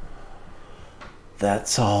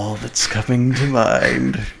that's all that's coming to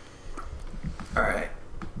mind. All right.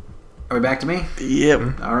 Are we back to me?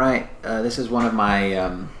 Yep. All right. This is one of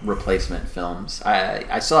my replacement films.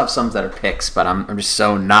 I still have some that are picks, but I'm just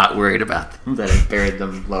so not worried about them that I buried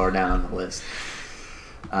them lower down on the list.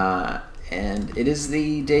 And it is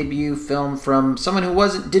the debut film from someone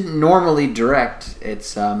who didn't normally direct.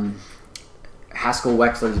 It's Haskell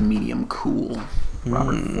Wexler's Medium Cool.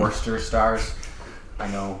 Robert Forster stars.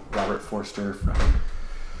 I know Robert Forster from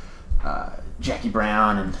Jackie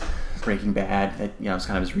Brown and Breaking Bad. That was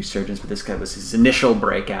kind of his resurgence, but this guy was his initial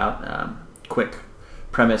breakout. Quick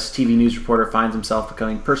premise: TV news reporter finds himself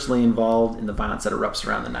becoming personally involved in the violence that erupts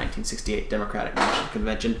around the 1968 Democratic National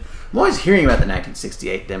Convention. I'm always hearing about the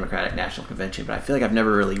 1968 Democratic National Convention, but I feel like I've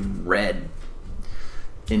never really read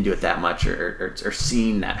into it that much or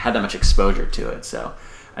seen that, had that much exposure to it. So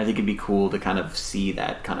I think it'd be cool to kind of see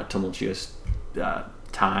that kind of tumultuous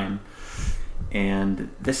time. And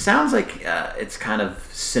this sounds like it's kind of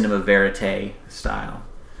cinema verite style.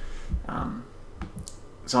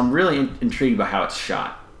 So I'm really intrigued by how it's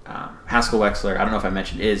shot. Haskell Wexler, I don't know if I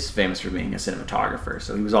mentioned, is famous for being a cinematographer.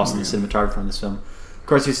 So he was also the cinematographer on this film. Of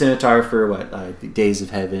course, he's cinematographer, The Days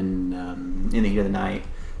of Heaven, In the Heat of the Night,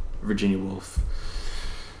 Virginia Woolf.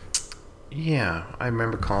 Yeah, I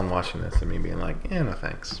remember Colin watching this and me being like, no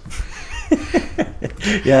thanks.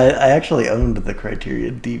 Yeah, I actually owned the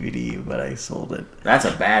Criterion DVD, but I sold it. That's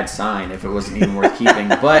a bad sign if it wasn't even worth keeping.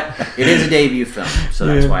 But it is a debut film, so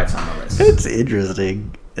that's why it's on the list. It's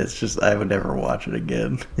interesting. It's just I would never watch it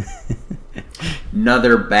again.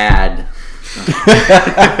 Another bad.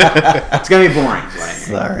 It's gonna be boring. Is what I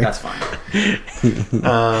mean. Sorry. That's fine.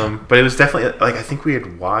 But it was definitely like I think we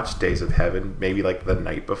had watched Days of Heaven maybe like the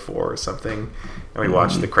night before or something, and we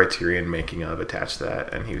watched the Criterion making of attached to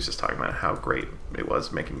that, and he was just talking about how great it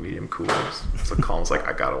was making Medium Cool. So Colin's like,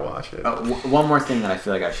 I gotta watch it. One more thing that I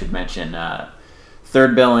feel like I should mention.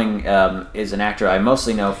 third billing is an actor I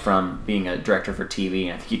mostly know from being a director for TV.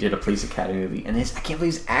 And I think he did a Police Academy movie. And I can't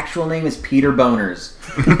believe his actual name is Peter Boners.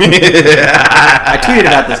 I tweeted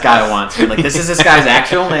about this guy once. Like, this is this guy's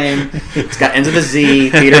actual name. It's got ends with a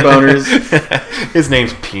Z. Peter Boners. His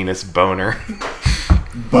name's Penis Boner.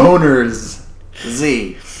 Boners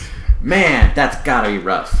Z. Man, that's gotta be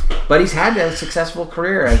rough. But he's had a successful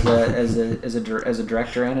career as a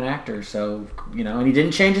director and an actor. So and he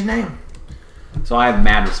didn't change his name. So I have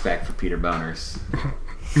mad respect for Peter Boners.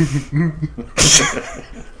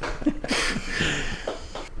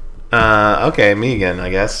 Okay, me again, I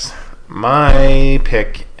guess. My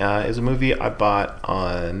pick is a movie I bought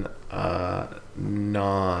on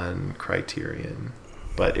non-Criterion,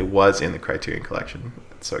 but it was in the Criterion Collection,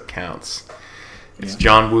 so it counts. It's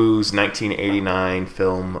John Woo's 1989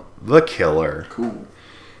 film The Killer. Cool.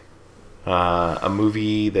 A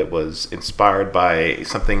movie that was inspired by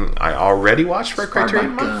something I already watched for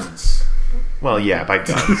Criterion Month. Guns. Well, yeah, by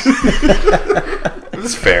guns.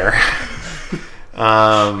 That's fair.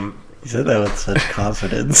 He said that with such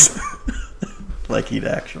confidence. Like he'd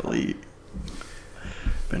actually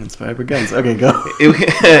been inspired by guns. Okay, go.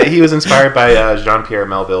 He was inspired by Jean-Pierre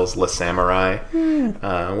Melville's Le Samurai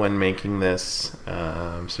when making this.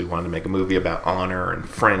 So he wanted to make a movie about honor and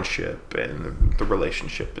friendship and the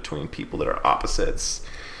relationship between people that are opposites.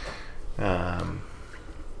 I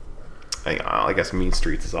guess Mean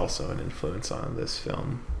Streets is also an influence on this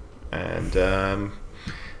film. And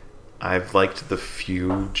I've liked the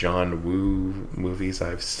few John Woo movies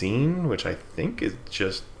I've seen, which I think is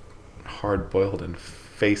just Hard Boiled and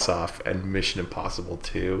Face Off and Mission Impossible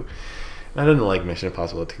 2. I didn't like Mission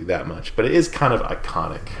Impossible 2 that much, but it is kind of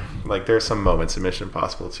iconic. Like, there are some moments in Mission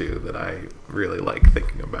Impossible 2 that I really like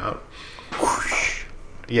thinking about. Whoosh.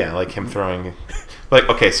 Yeah, like him throwing... Like,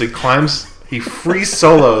 okay, so he free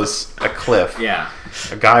solos a cliff. Yeah.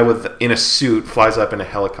 A guy in a suit flies up in a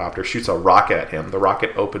helicopter, shoots a rocket at him. The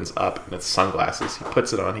rocket opens up and it's sunglasses. He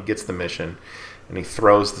puts it on, he gets the mission, and he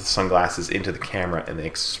throws the sunglasses into the camera and they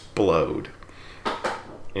explode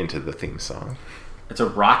into the theme song. It's a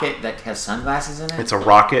rocket that has sunglasses in it? It's a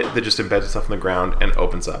rocket that just embeds itself in the ground and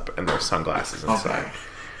opens up, and there's sunglasses inside. Okay.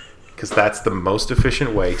 Because that's the most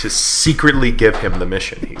efficient way to secretly give him the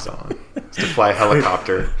mission he's on. Is to fly a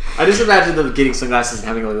helicopter. I just imagine them getting sunglasses and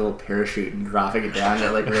having a little parachute and dropping it down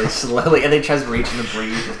like really slowly, and they tries to reach in the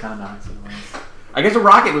breeze, just kind of knocks it away. I guess a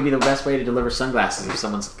rocket would be the best way to deliver sunglasses if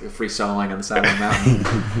someone's free soloing on the side of the mountain.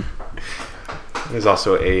 There's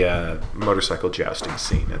also a motorcycle jousting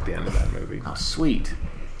scene at the end of that movie. Oh, sweet.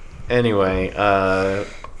 Anyway, I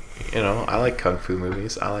like kung fu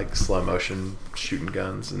movies. I like slow motion shooting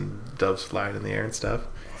guns and doves flying in the air and stuff.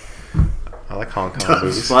 I like Hong Kong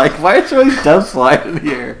movies. Why are there always doves flying in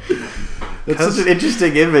the air? That's such an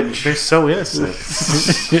interesting image. They're so innocent.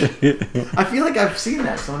 I feel like I've seen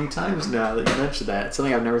that so many times now that you mentioned that. It's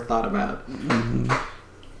something I've never thought about. Mm-hmm.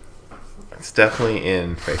 It's definitely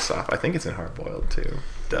in Face Off. I think it's in Hard Boiled too.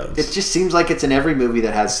 Doves. It just seems like it's in every movie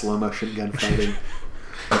that has slow motion gunfighting.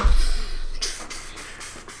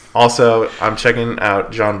 Also, I'm checking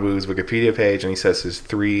out John Woo's Wikipedia page, and he says his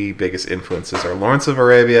 3 biggest influences are Lawrence of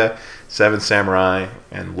Arabia, Seven Samurai,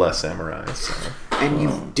 and Le Samurai. So.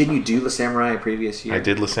 And didn't you do Le Samurai previous year? I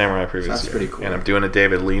did Le Samurai previous year. That's pretty cool. And I'm doing a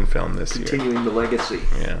David Lean film this year. Continuing the legacy.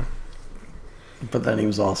 Yeah. But then he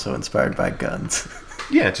was also inspired by guns.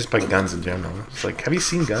 Yeah, just by guns in general. It's like, have you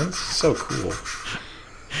seen guns? So cool.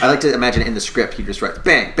 I like to imagine in the script he just writes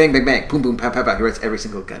bang, bang, bang, bang, boom, boom, pow, pow, pow. He writes every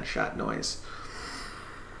single gunshot noise.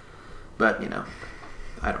 But,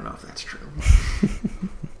 I don't know if that's true.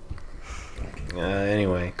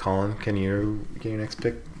 Anyway, Colin, can your next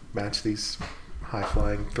pick match these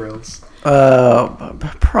high-flying thrills?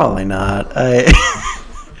 Probably not. I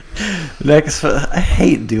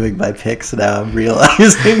hate doing my picks now, I'm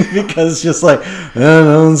realizing, because it's just like,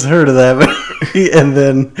 no one's heard of that movie. And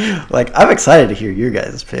then, I'm excited to hear your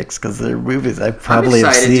guys' picks, because they're movies I probably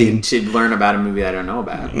have seen. I'm excited to learn about a movie I don't know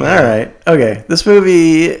about. All right. Okay. This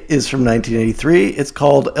movie is from 1983. It's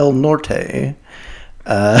called El Norte.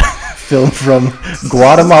 Film from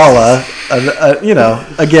Guatemala.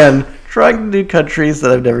 Again, trying to do countries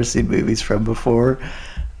that I've never seen movies from before.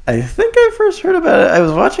 I think I first heard about it. I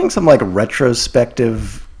was watching some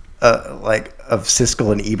retrospective, of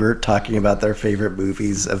Siskel and Ebert talking about their favorite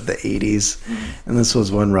movies of the 80s, and this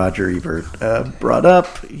was one Roger Ebert brought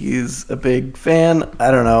up. He's a big fan.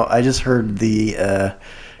 I don't know. I just heard the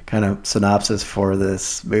kind of synopsis for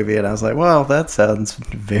this movie, and I was like, well, that sounds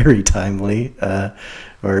very timely.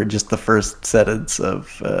 Or just the first sentence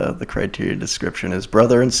of the Criterion description is: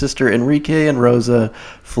 brother and sister Enrique and Rosa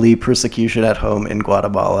flee persecution at home in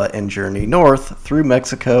Guatemala and journey north through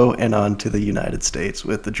Mexico and on to the United States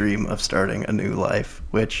with the dream of starting a new life,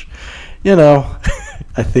 which,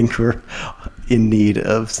 I think we're in need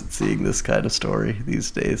of seeing this kind of story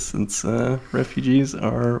these days, since refugees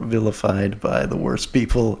are vilified by the worst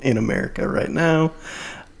people in America right now.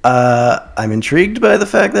 I'm intrigued by the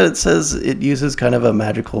fact that it says it uses kind of a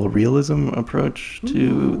magical realism approach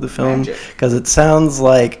to the film, because it sounds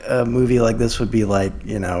like a movie like this would be like,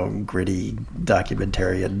 gritty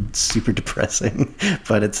documentary and super depressing,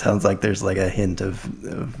 but it sounds like there's like a hint of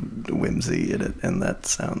whimsy in it, and that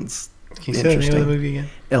sounds Can you say the name of the movie again?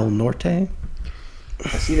 El Norte.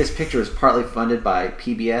 I see this picture is partly funded by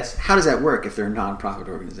PBS. How does that work if they're a non-profit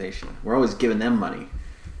organization? We're always giving them money.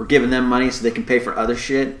 We're giving them money so they can pay for other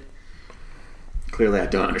shit. Clearly, I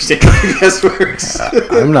don't understand how PBS works.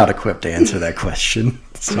 I'm not equipped to answer that question.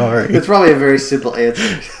 Sorry. It's probably a very simple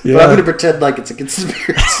answer. Yeah. But I'm going to pretend like it's a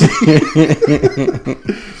conspiracy.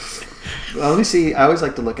 Well, let me see. I always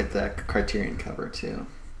like to look at the Criterion cover, too.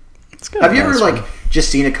 Have you ever just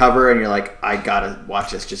seen a cover and you're like, I gotta watch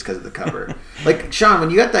this just because of the cover? Like, Sean, when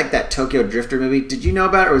you got that Tokyo Drifter movie, did you know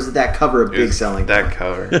about it, or was that cover a big selling that point?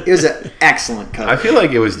 cover? It was an excellent cover. I feel like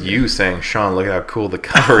it was you saying, Sean, look at how cool the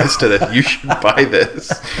cover is, to that you should buy this.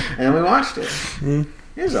 And then we watched it.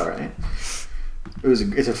 It was all right.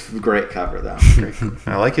 It's a great cover, though.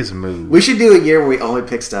 I like his move. We should do a year where we only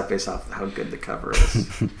pick stuff based off how good the cover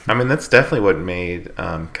is. I mean, that's definitely what made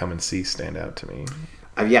Come and See stand out to me.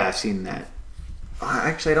 Yeah, I've seen that.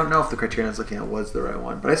 Actually, I don't know if the Criterion I was looking at was the right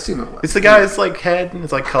one, but I assume it was. It's the guy's head, and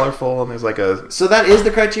it's colorful, and there's a... So that is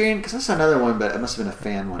the Criterion? Because that's another one, but it must have been a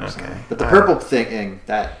fan one or something. But the purple thing,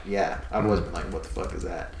 I was like, what the fuck is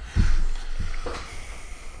that?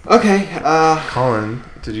 Okay. Colin,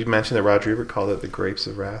 did you mention that Roger Ebert called it the grapes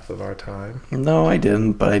of wrath of our time? No, I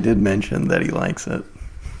didn't, but I did mention that he likes it.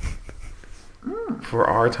 For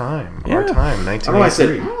our time. Yeah. Our time, I don't know why I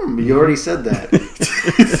said, 1983. you already said that.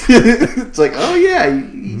 It's like, oh yeah,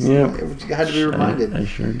 you had to be reminded. I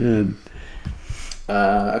sure did.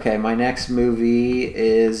 Okay, my next movie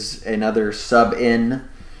is another sub-in.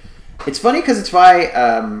 It's funny because it's by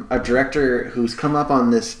a director who's come up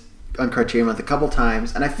on Criterion Month a couple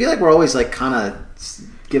times, and I feel like we're always kind of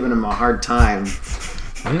giving him a hard time,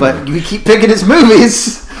 but we keep picking his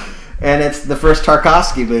movies. And it's the first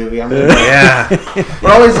Tarkovsky movie. Yeah. We're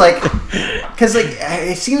always because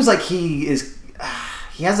it seems like he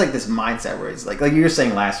has this mindset where he's like you were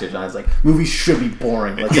saying last year, John. It's like movies should be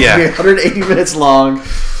boring. It should be 180 minutes long.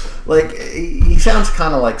 He sounds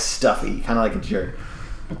kind of stuffy, kind of like a jerk.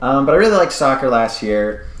 But I really liked Soccer last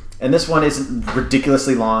year, and this one isn't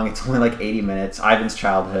ridiculously long. It's only 80 minutes. Ivan's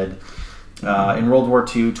childhood. In World War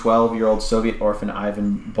II, 12-year-old Soviet orphan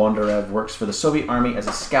Ivan Bondarev works for the Soviet army as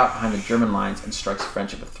a scout behind the German lines and strikes a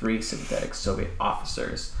friendship with 3 sympathetic Soviet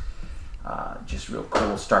officers. Just real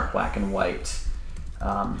cool, stark black and white.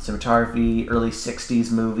 Cinematography, early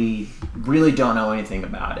 60s movie. Really don't know anything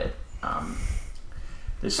about it.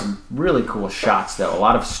 There's some really cool shots, though. A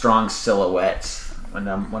lot of strong silhouettes when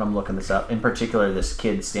I'm looking this up. In particular, this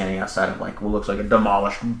kid standing outside of what looks like a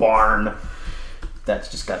demolished barn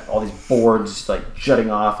that's just got all these boards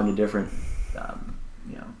jutting off into different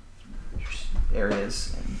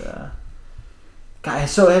areas. And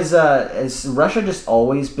so has Russia just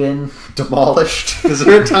always been demolished? Is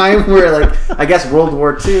there a time where I guess World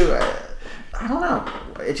War II, I don't know,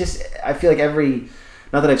 I feel like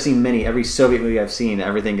not that I've seen many, every Soviet movie I've seen,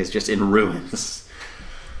 everything is just in ruins.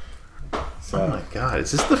 So. Oh my god,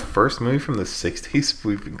 is this the first movie from the 60s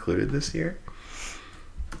we've included this year?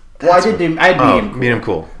 Well, I had Medium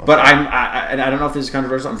Cool. Okay. But I don't know if this is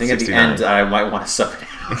controversial. I'm thinking 69. At the end I might want to sub it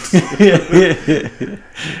out.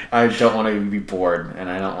 I don't want to be bored, and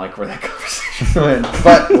I don't like where that conversation went.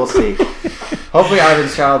 But we'll see. Hopefully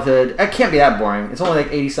Ivan's childhood. It can't be that boring. It's only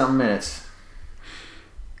 80-something minutes.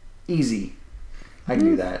 Easy. I can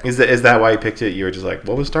do that. Is that why you picked it? You were just like,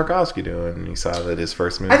 what was Tarkovsky doing? And you saw that his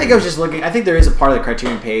first movie. I think I was just looking. I think there is a part of the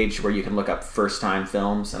Criterion page where you can look up first-time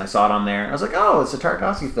films, and I saw it on there. I was like, oh, it's a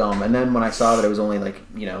Tarkovsky film. And then when I saw that it was only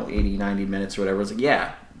 80, 90 minutes or whatever, I was like,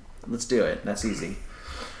 yeah, let's do it. That's easy.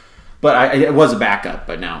 But it was a backup,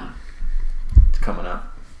 but now it's coming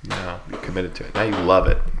up. No, you're committed to it. Now you love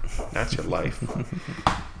it. That's your life.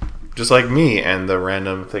 Just like me and the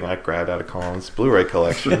random thing I grabbed out of Colin's Blu-ray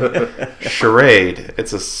collection. Charade.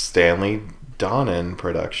 It's a Stanley Donnan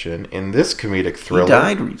production. In this comedic He thriller,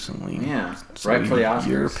 died recently. Yeah, right for the Oscars.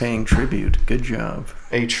 You're paying tribute. Good job.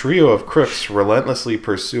 a trio of crooks relentlessly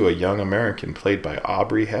pursue a young American played by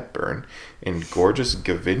Audrey Hepburn in gorgeous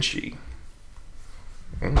Givenchy.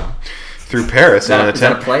 Through Paris in an Is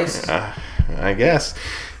that a attempt... place? I guess.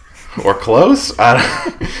 Or close?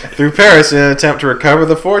 Through Paris in an attempt to recover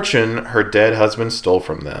the fortune her dead husband stole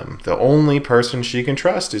from them. The only person she can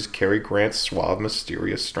trust is Cary Grant's suave,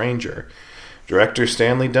 mysterious stranger. Director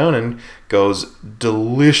Stanley Donen goes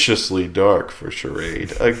deliciously dark for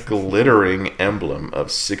Charade, a glittering emblem of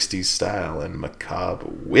 60s style and macabre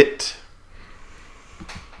wit.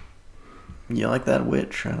 You like that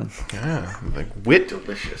wit, Sean? Yeah, like wit.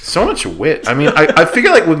 Delicious. So much wit. I mean, I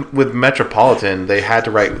figure like with Metropolitan, they had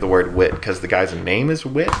to write the word wit because the guy's name is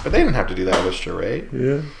Wit, but they didn't have to do that with Charade.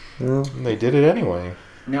 Yeah. Well, They did it anyway.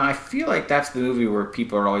 Now, I feel like that's the movie where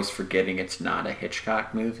people are always forgetting it's not a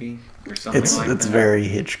Hitchcock movie or something it's like that. very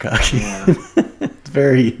Hitchcocky. Yeah. It's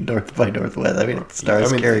very North by Northwest. I mean, it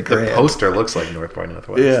stars Cary the Grant. poster looks like North by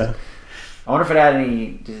Northwest. Yeah. I wonder if it had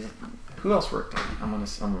any... Who else worked on it?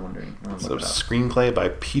 I'm wondering. I'm gonna So look it up. screenplay by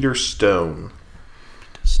Peter Stone.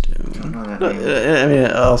 Don't know that name. I mean,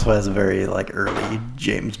 it also has a very like early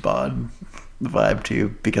James Bond vibe too,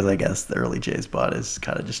 because I guess the early James Bond is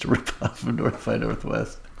kind of just a rip-off of North by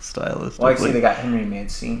Northwest stylistically. Well, I see they got Henry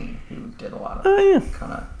Mancini, who did a lot of Oh yeah.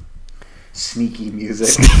 kind of sneaky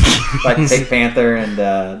music, like Pink Panther and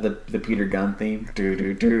the Peter Gunn theme. Do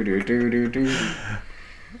do do do do do do.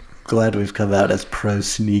 Glad we've come out as pro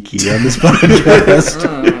sneaky on this podcast.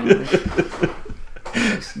 So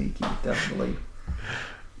sneaky, definitely.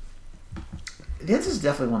 This is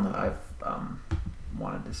definitely one that I've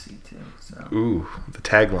wanted to see too. So Ooh, the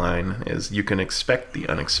tagline is "You can expect the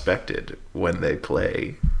unexpected when they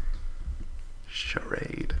play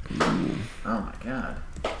Charade." oh my god.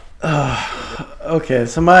 Okay,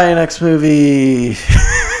 so my next movie,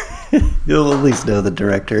 you'll at least know the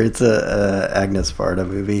director. It's a Agnes Varda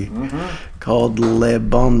movie called Le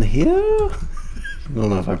Bon Hero. I don't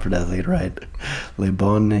know if I'm pronouncing it right. Le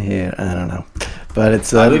Bon Hero. I don't know, but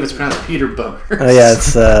it's. I believe it's pronounced Peter Boner. Oh yeah,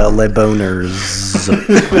 it's Le Boners.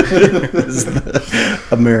 is the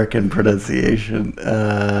American pronunciation.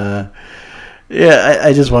 Yeah,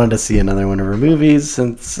 I just wanted to see another one of her movies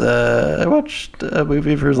since I watched a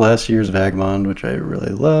movie of hers last year's Vagabond, which I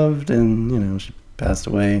really loved, and she passed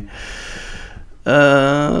away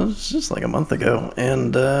just like a month ago,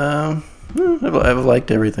 and I've liked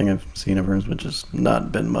everything I've seen of hers, which has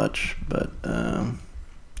not been much, but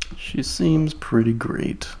she seems pretty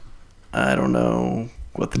great. I don't know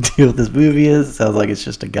what the deal with this movie is. It sounds like it's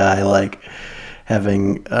just a guy like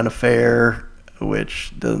having an affair,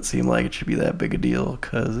 which doesn't seem like it should be that big a deal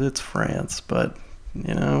because it's France, but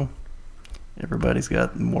everybody's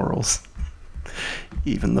got morals,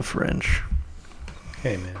 even the French.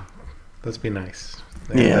 Hey man, let's be nice.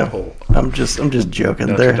 Yeah, That whole I'm just joking.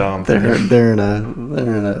 Notre Dame They're in a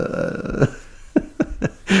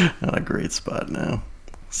not a great spot now.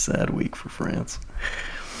 Sad week for France.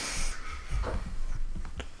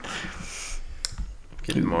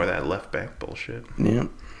 getting more of that left back bullshit. Yeah.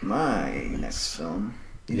 My next film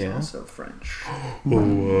is Yeah? also French.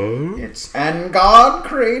 What? It's And God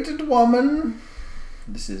Created Woman.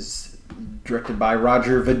 This is directed by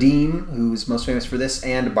Roger Vadim, who's most famous for this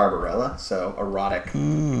and Barbarella, so erotic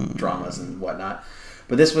dramas and whatnot.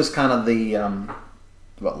 But this was kind of the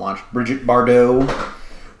what launched Brigitte Bardot,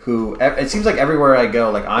 who it seems like everywhere I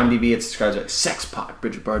go, like IMDb, it describes like sex pot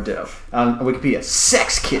Brigitte Bardot. On Wikipedia,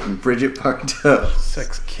 sex kitten Brigitte Bardot.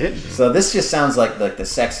 Sex kitten. So this just sounds like the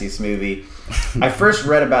sexiest movie. I first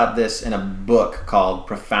read about this in a book called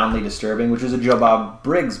Profoundly Disturbing, which was a Joe Bob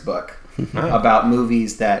Briggs book about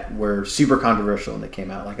movies that were super controversial when they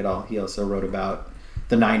came out. Like he also wrote about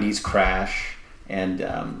the '90s Crash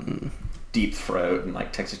and Deep Throat and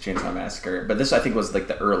like Texas Chainsaw Massacre. But this I think was like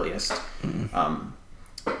the earliest.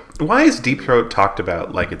 Why is Deep Throat talked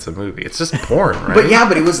about like it's a movie? It's just porn, right? But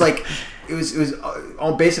it was like it was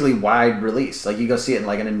all basically wide release. Like you go see it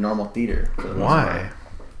in a normal theater. For the most part. Why?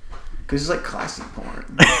 Because it's like classic porn.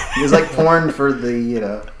 It was like porn for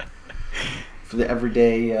the for the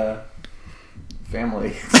everyday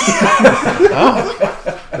family.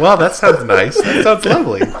 Oh, well, that sounds nice. That sounds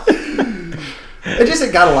lovely.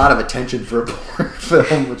 It got a lot of attention for a porn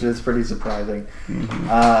film, which is pretty surprising.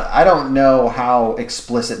 I don't know how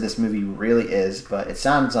explicit this movie really is, but it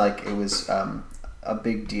sounds like it was a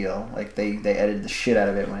big deal. Like they edited the shit out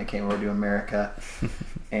of it when it came over to America,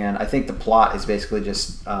 and I think the plot is basically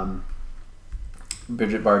just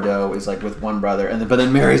Bridget Bardot is like with one brother, but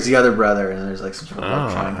then marries the other brother, and there's like some sort of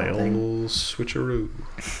love triangle thing. Old switcheroo.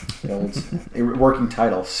 The old working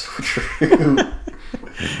title switcheroo.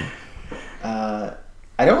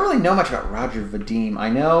 I don't really know much about Roger Vadim. I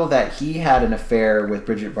know that he had an affair with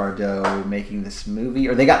Bridget Bardot making this movie,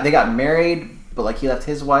 or they got married, but like he left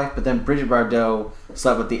his wife. But then Bridget Bardot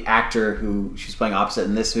slept with the actor who she's playing opposite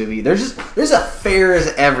in this movie. There's affairs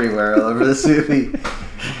everywhere all over this movie.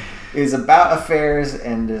 It's about affairs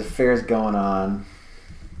and there's affairs going on.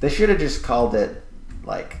 They should have just called it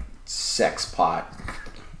like Sex Pot.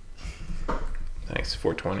 Thanks,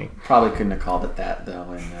 420. Probably couldn't have called it that though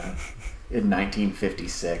in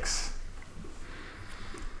 1956.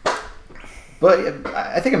 But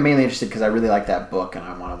I think I'm mainly interested because I really like that book and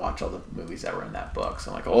I want to watch all the movies that were in that book.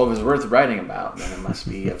 So I'm like, oh, if it was worth writing about, then it must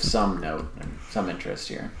be of some note and some interest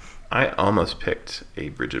here. I almost picked a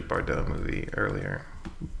Bridget Bardot movie earlier,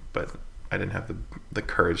 but I didn't have the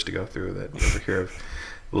courage to go through that. You ever hear of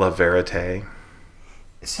La Verite?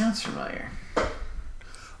 It sounds familiar.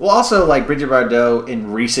 Well, also, like, Bridget Bardot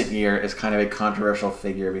in recent year is kind of a controversial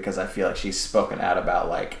figure because I feel like she's spoken out about,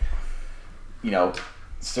 like, you know,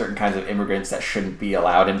 certain kinds of immigrants that shouldn't be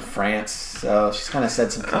allowed in France. So she's kind of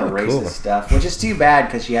said some kind of racist stuff, which is too bad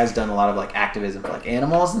because she has done a lot of, like, activism for, like,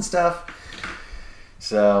 animals and stuff.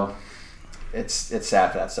 So it's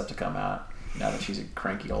sad for that stuff to come out now that she's a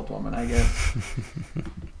cranky old woman, I guess.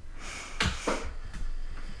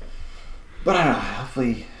 But I don't know.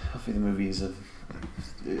 Hopefully the movie is at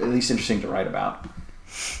least interesting to write about.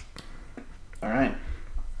 All right.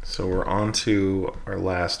 So we're on to our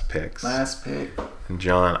last picks. Last pick. And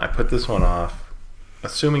John, I put this one off,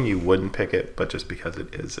 assuming you wouldn't pick it, but just because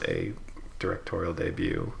it is a directorial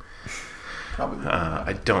debut. Probably.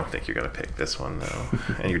 I don't think you're going to pick this one, though.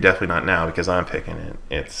 And you're definitely not now because I'm picking it.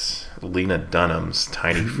 It's Lena Dunham's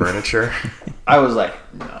Tiny Furniture. I was like,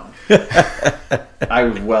 no. I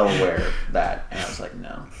was well aware of that, and I was like,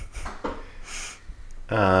 no.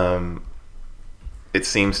 It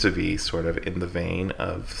seems to be sort of in the vein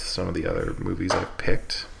of some of the other movies I've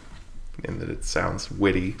picked, in that it sounds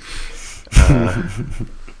witty.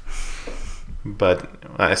 But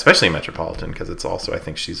especially Metropolitan, because it's also, I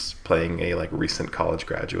think she's playing a like recent college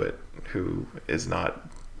graduate who is not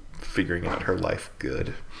figuring out her life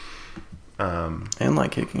good. And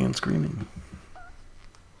like kicking and screaming.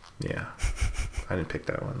 Yeah. I didn't pick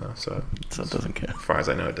that one though, so it doesn't count. As far as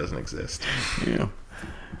I know, it doesn't exist. Yeah.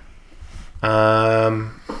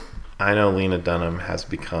 I know Lena Dunham has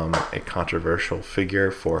become a controversial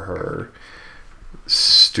figure for her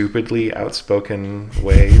stupidly outspoken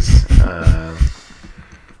ways.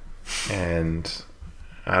 And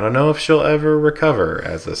I don't know if she'll ever recover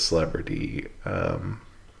as a celebrity.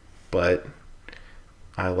 But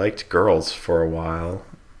I liked Girls for a while,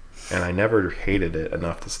 and I never hated it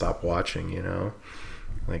enough to stop watching, you know?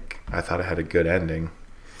 Like, I thought it had a good ending.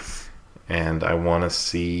 And I want to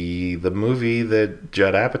see the movie that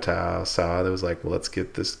Judd Apatow saw that was like, well, let's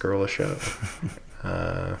get this girl a show.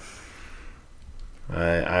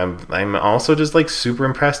 I'm also just like super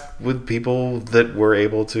impressed with people that were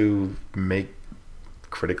able to make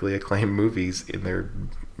critically acclaimed movies in their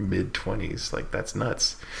mid-20s. Like, that's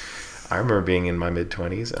nuts. I remember being in my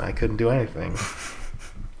mid-20s and I couldn't do anything.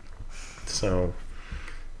 So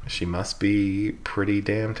she must be pretty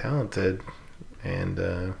damn talented.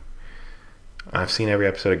 And I've seen every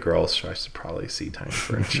episode of Girls, so I should probably see Tiny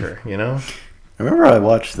Furniture, you know? I remember I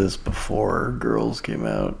watched this before Girls came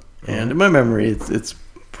out, and in my memory, it's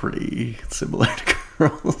pretty similar to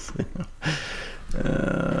Girls. You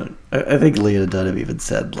know? I think Lena Dunham even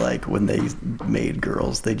said, like, when they made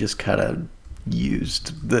Girls, they just kind of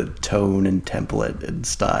used the tone and template and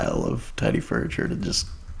style of Tiny Furniture to just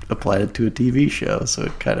apply it to a TV show, so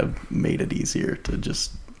it kind of made it easier to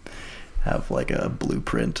just have, like, a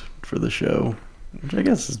blueprint for the show, which I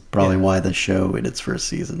guess is probably why the show in its first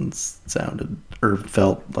season sounded or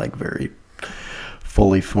felt like very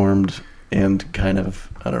fully formed and kind of,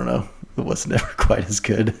 I don't know, it wasn't ever quite as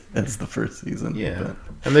good as the first season. Yeah, but.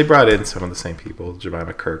 And they brought in some of the same people.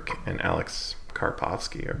 Jemima Kirk and Alex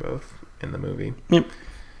Karpovsky are both in the movie. Yep.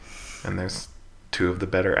 And there's two of the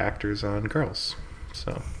better actors on Girls.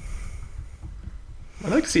 So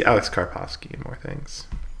I'd like to see Alex Karpovsky in more things.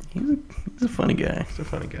 He's a funny guy. He's a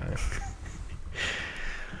funny guy.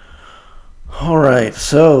 All right,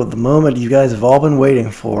 so the moment you guys have all been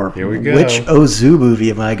waiting for. Here we go. Which Ozu movie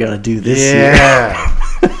am I going to do this year?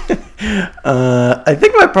 I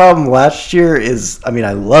think my problem last year is, I mean,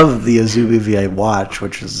 I love the Ozu movie I watched,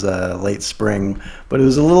 which was late spring, but it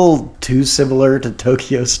was a little too similar to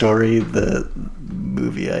Tokyo Story, the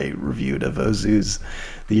movie I reviewed of Ozu's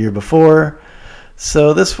the year before.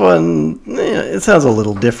 So this one, it sounds a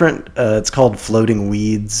little different. It's called Floating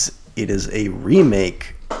Weeds. It is a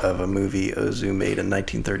remake of a movie Ozu made in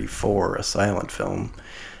 1934, a silent film.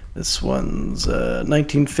 This one's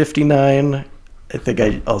 1959. I think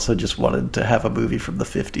I also just wanted to have a movie from the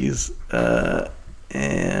 50s.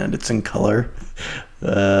 And it's in color,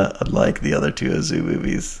 unlike the other two Ozu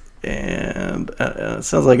movies. And it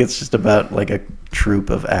sounds like it's just about like a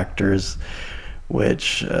troupe of actors,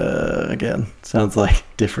 which, again, sounds like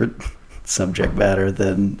different subject matter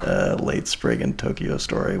than Late Spring and Tokyo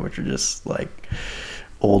Story, which are just like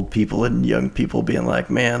old people and young people being like,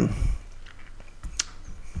 man,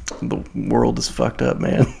 the world is fucked up,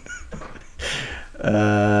 man.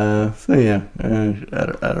 So yeah, I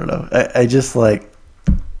don't know. I just I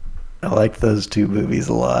like those two movies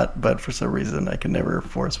a lot, but for some reason I can never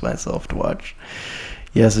force myself to watch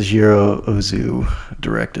Yasuhiro Ozu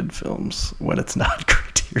directed films when it's not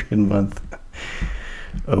Criterion Month.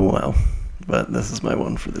 Oh well. But this is my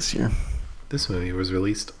one for this year. This movie was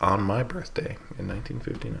released on my birthday in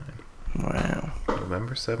 1959. Wow.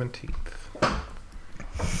 November 17th.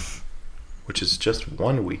 Which is just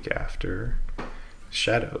 1 week after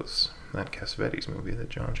Shadows, that Cassavetes movie that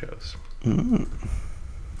John chose.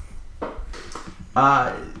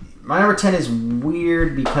 My number 10 is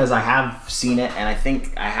weird because I have seen it and I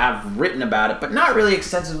think I have written about it, but not really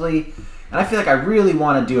extensively. And I feel like I really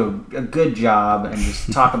want to do a good job and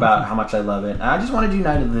just talk about how much I love it. And I just want to do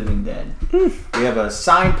Night of the Living Dead. We have a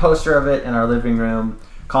signed poster of it in our living room,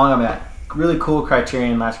 calling on that really cool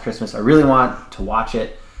Criterion Last Christmas. I really want to watch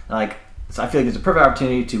it. And so I feel like it's a perfect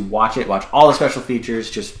opportunity to watch it, watch all the special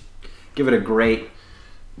features, just give it a great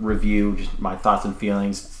review, just my thoughts and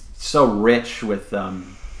feelings. It's so rich with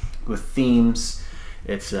themes.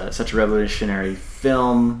 It's such a revolutionary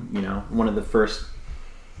film. One of the first,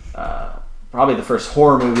 probably the first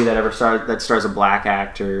horror movie that stars a black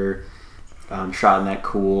actor, shot in that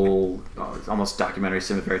cool, almost documentary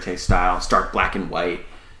cinema verite style, stark black and white.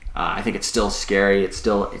 I think it's still scary. It's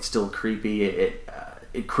still creepy.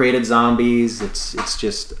 It created zombies. It's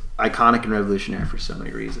just iconic and revolutionary for so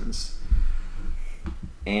many reasons.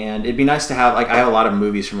 And it'd be nice to have, I have a lot of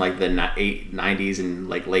movies from the 90s and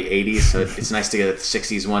late 80s, so it's nice to get the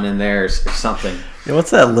 60s one in there or something. Yeah,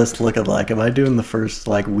 what's that list looking like? Am I doing the first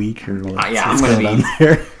week or what's, I'm what's going going on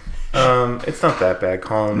there? It's not that bad.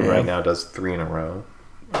 Colin right now does 3 in a row.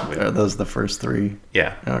 Are those the first 3?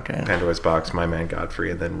 Yeah. Okay. Pandora's Box, My Man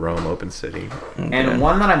Godfrey, and then Rome Open City. Okay. And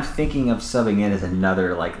one that I'm thinking of subbing in is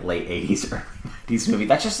another late 80s or 90s movie.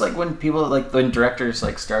 That's just when people when directors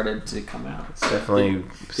started to come out. It's definitely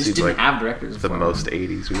just didn't have directors the before. most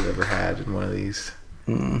 80s we've ever had in one of these.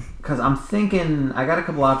 Because I'm thinking, I got a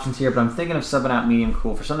couple options here, but I'm thinking of subbing out Medium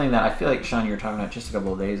Cool for something that I feel like, Sean, you were talking about just a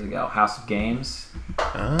couple of days ago. House of Games.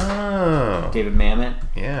 Oh. David Mamet.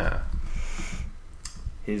 Yeah.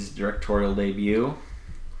 His directorial debut.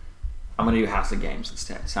 I'm going to do House of Games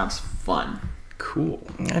instead. Sounds fun. Cool.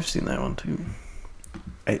 I've seen that one too.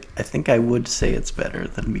 I think I would say it's better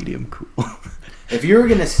than Medium Cool. If you were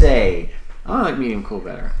going to say, I like Medium Cool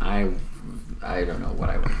better, I don't know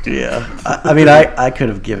what I would do. Yeah. I could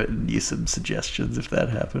have given you some suggestions if that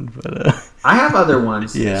happened, but I have other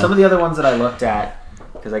ones. Yeah. Some of the other ones that I looked at,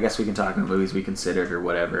 because I guess we can talk about movies we considered or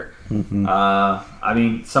whatever.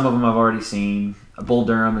 Mm-hmm. Some of them I've already seen. Bull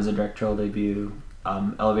Durham is a directorial debut.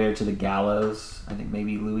 Elevator to the Gallows. I think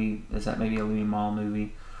maybe a Louis Malle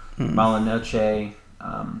movie. Mala Noche.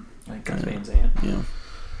 I think that's Van Zandt. yeah.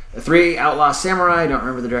 3 Outlaw Samurai. I don't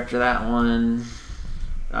remember the director of that one.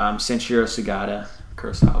 Senshiro Sugata,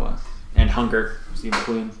 Kurosawa, and Hunger, Steve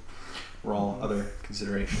McQueen, were all other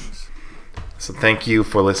considerations. So thank you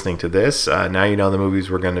for listening to this. Now you know the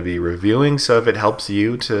movies we're going to be reviewing. So if it helps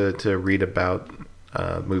you to read about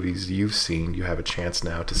movies you've seen, you have a chance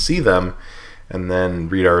now to see them and then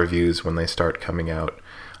read our reviews when they start coming out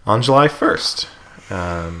on July 1st.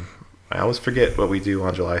 I always forget what we do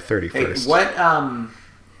on July 31st. Hey,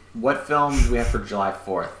 what film do we have for July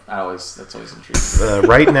 4th? That's always intriguing.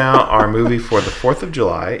 Right now, our movie for the 4th of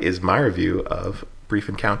July is my review of Brief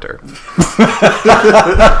Encounter. We've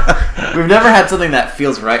never had something that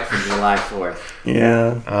feels right for July 4th.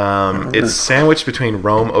 Yeah. It's sandwiched between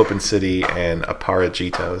Rome Open City and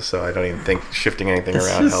Aparajito, so I don't even think shifting anything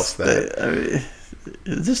around helps that.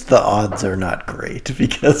 Just the odds are not great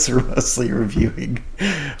because we're mostly reviewing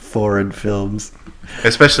foreign films.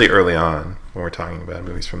 Especially early on, when we're talking about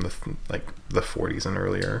movies from the 40s and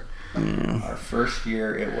earlier. Our first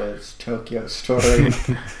year, it was Tokyo Story.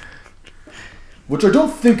 Which I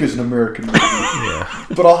don't think is an American movie. Yeah.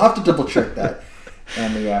 But I'll have to double check that.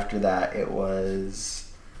 And the year after that, it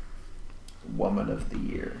was Woman of the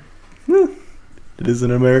Year. It is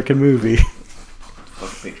an American movie.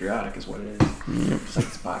 Fucking patriotic is what it is. Just like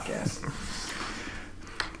this podcast.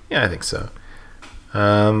 Yeah, I think so.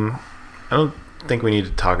 I don't think we need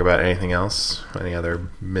to talk about anything else, any other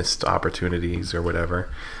missed opportunities or whatever.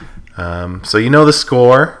 So you know the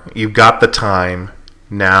score. You've got the time.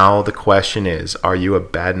 Now the question is, are you a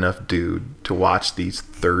bad enough dude to watch these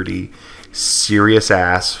 30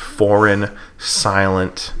 serious-ass, foreign,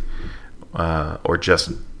 silent, or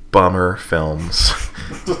just bummer films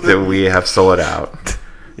that we have sold out?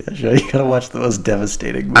 Yeah, sure. You gotta watch the most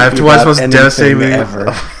devastating movie. I have to watch the most about devastating movie anything ever.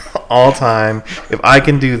 of all time. If I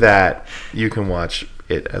can do that, you can watch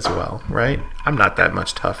it as well, right? I'm not that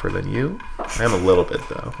much tougher than you. I am a little bit,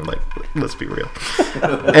 though. Like, let's be real.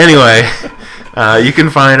 Anyway, you can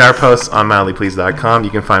find our posts on mildlypleased.com. You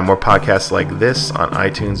can find more podcasts like this on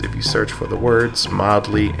iTunes if you search for the words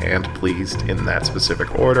mildly and pleased in that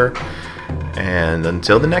specific order. And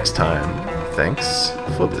until the next time, thanks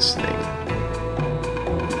for listening.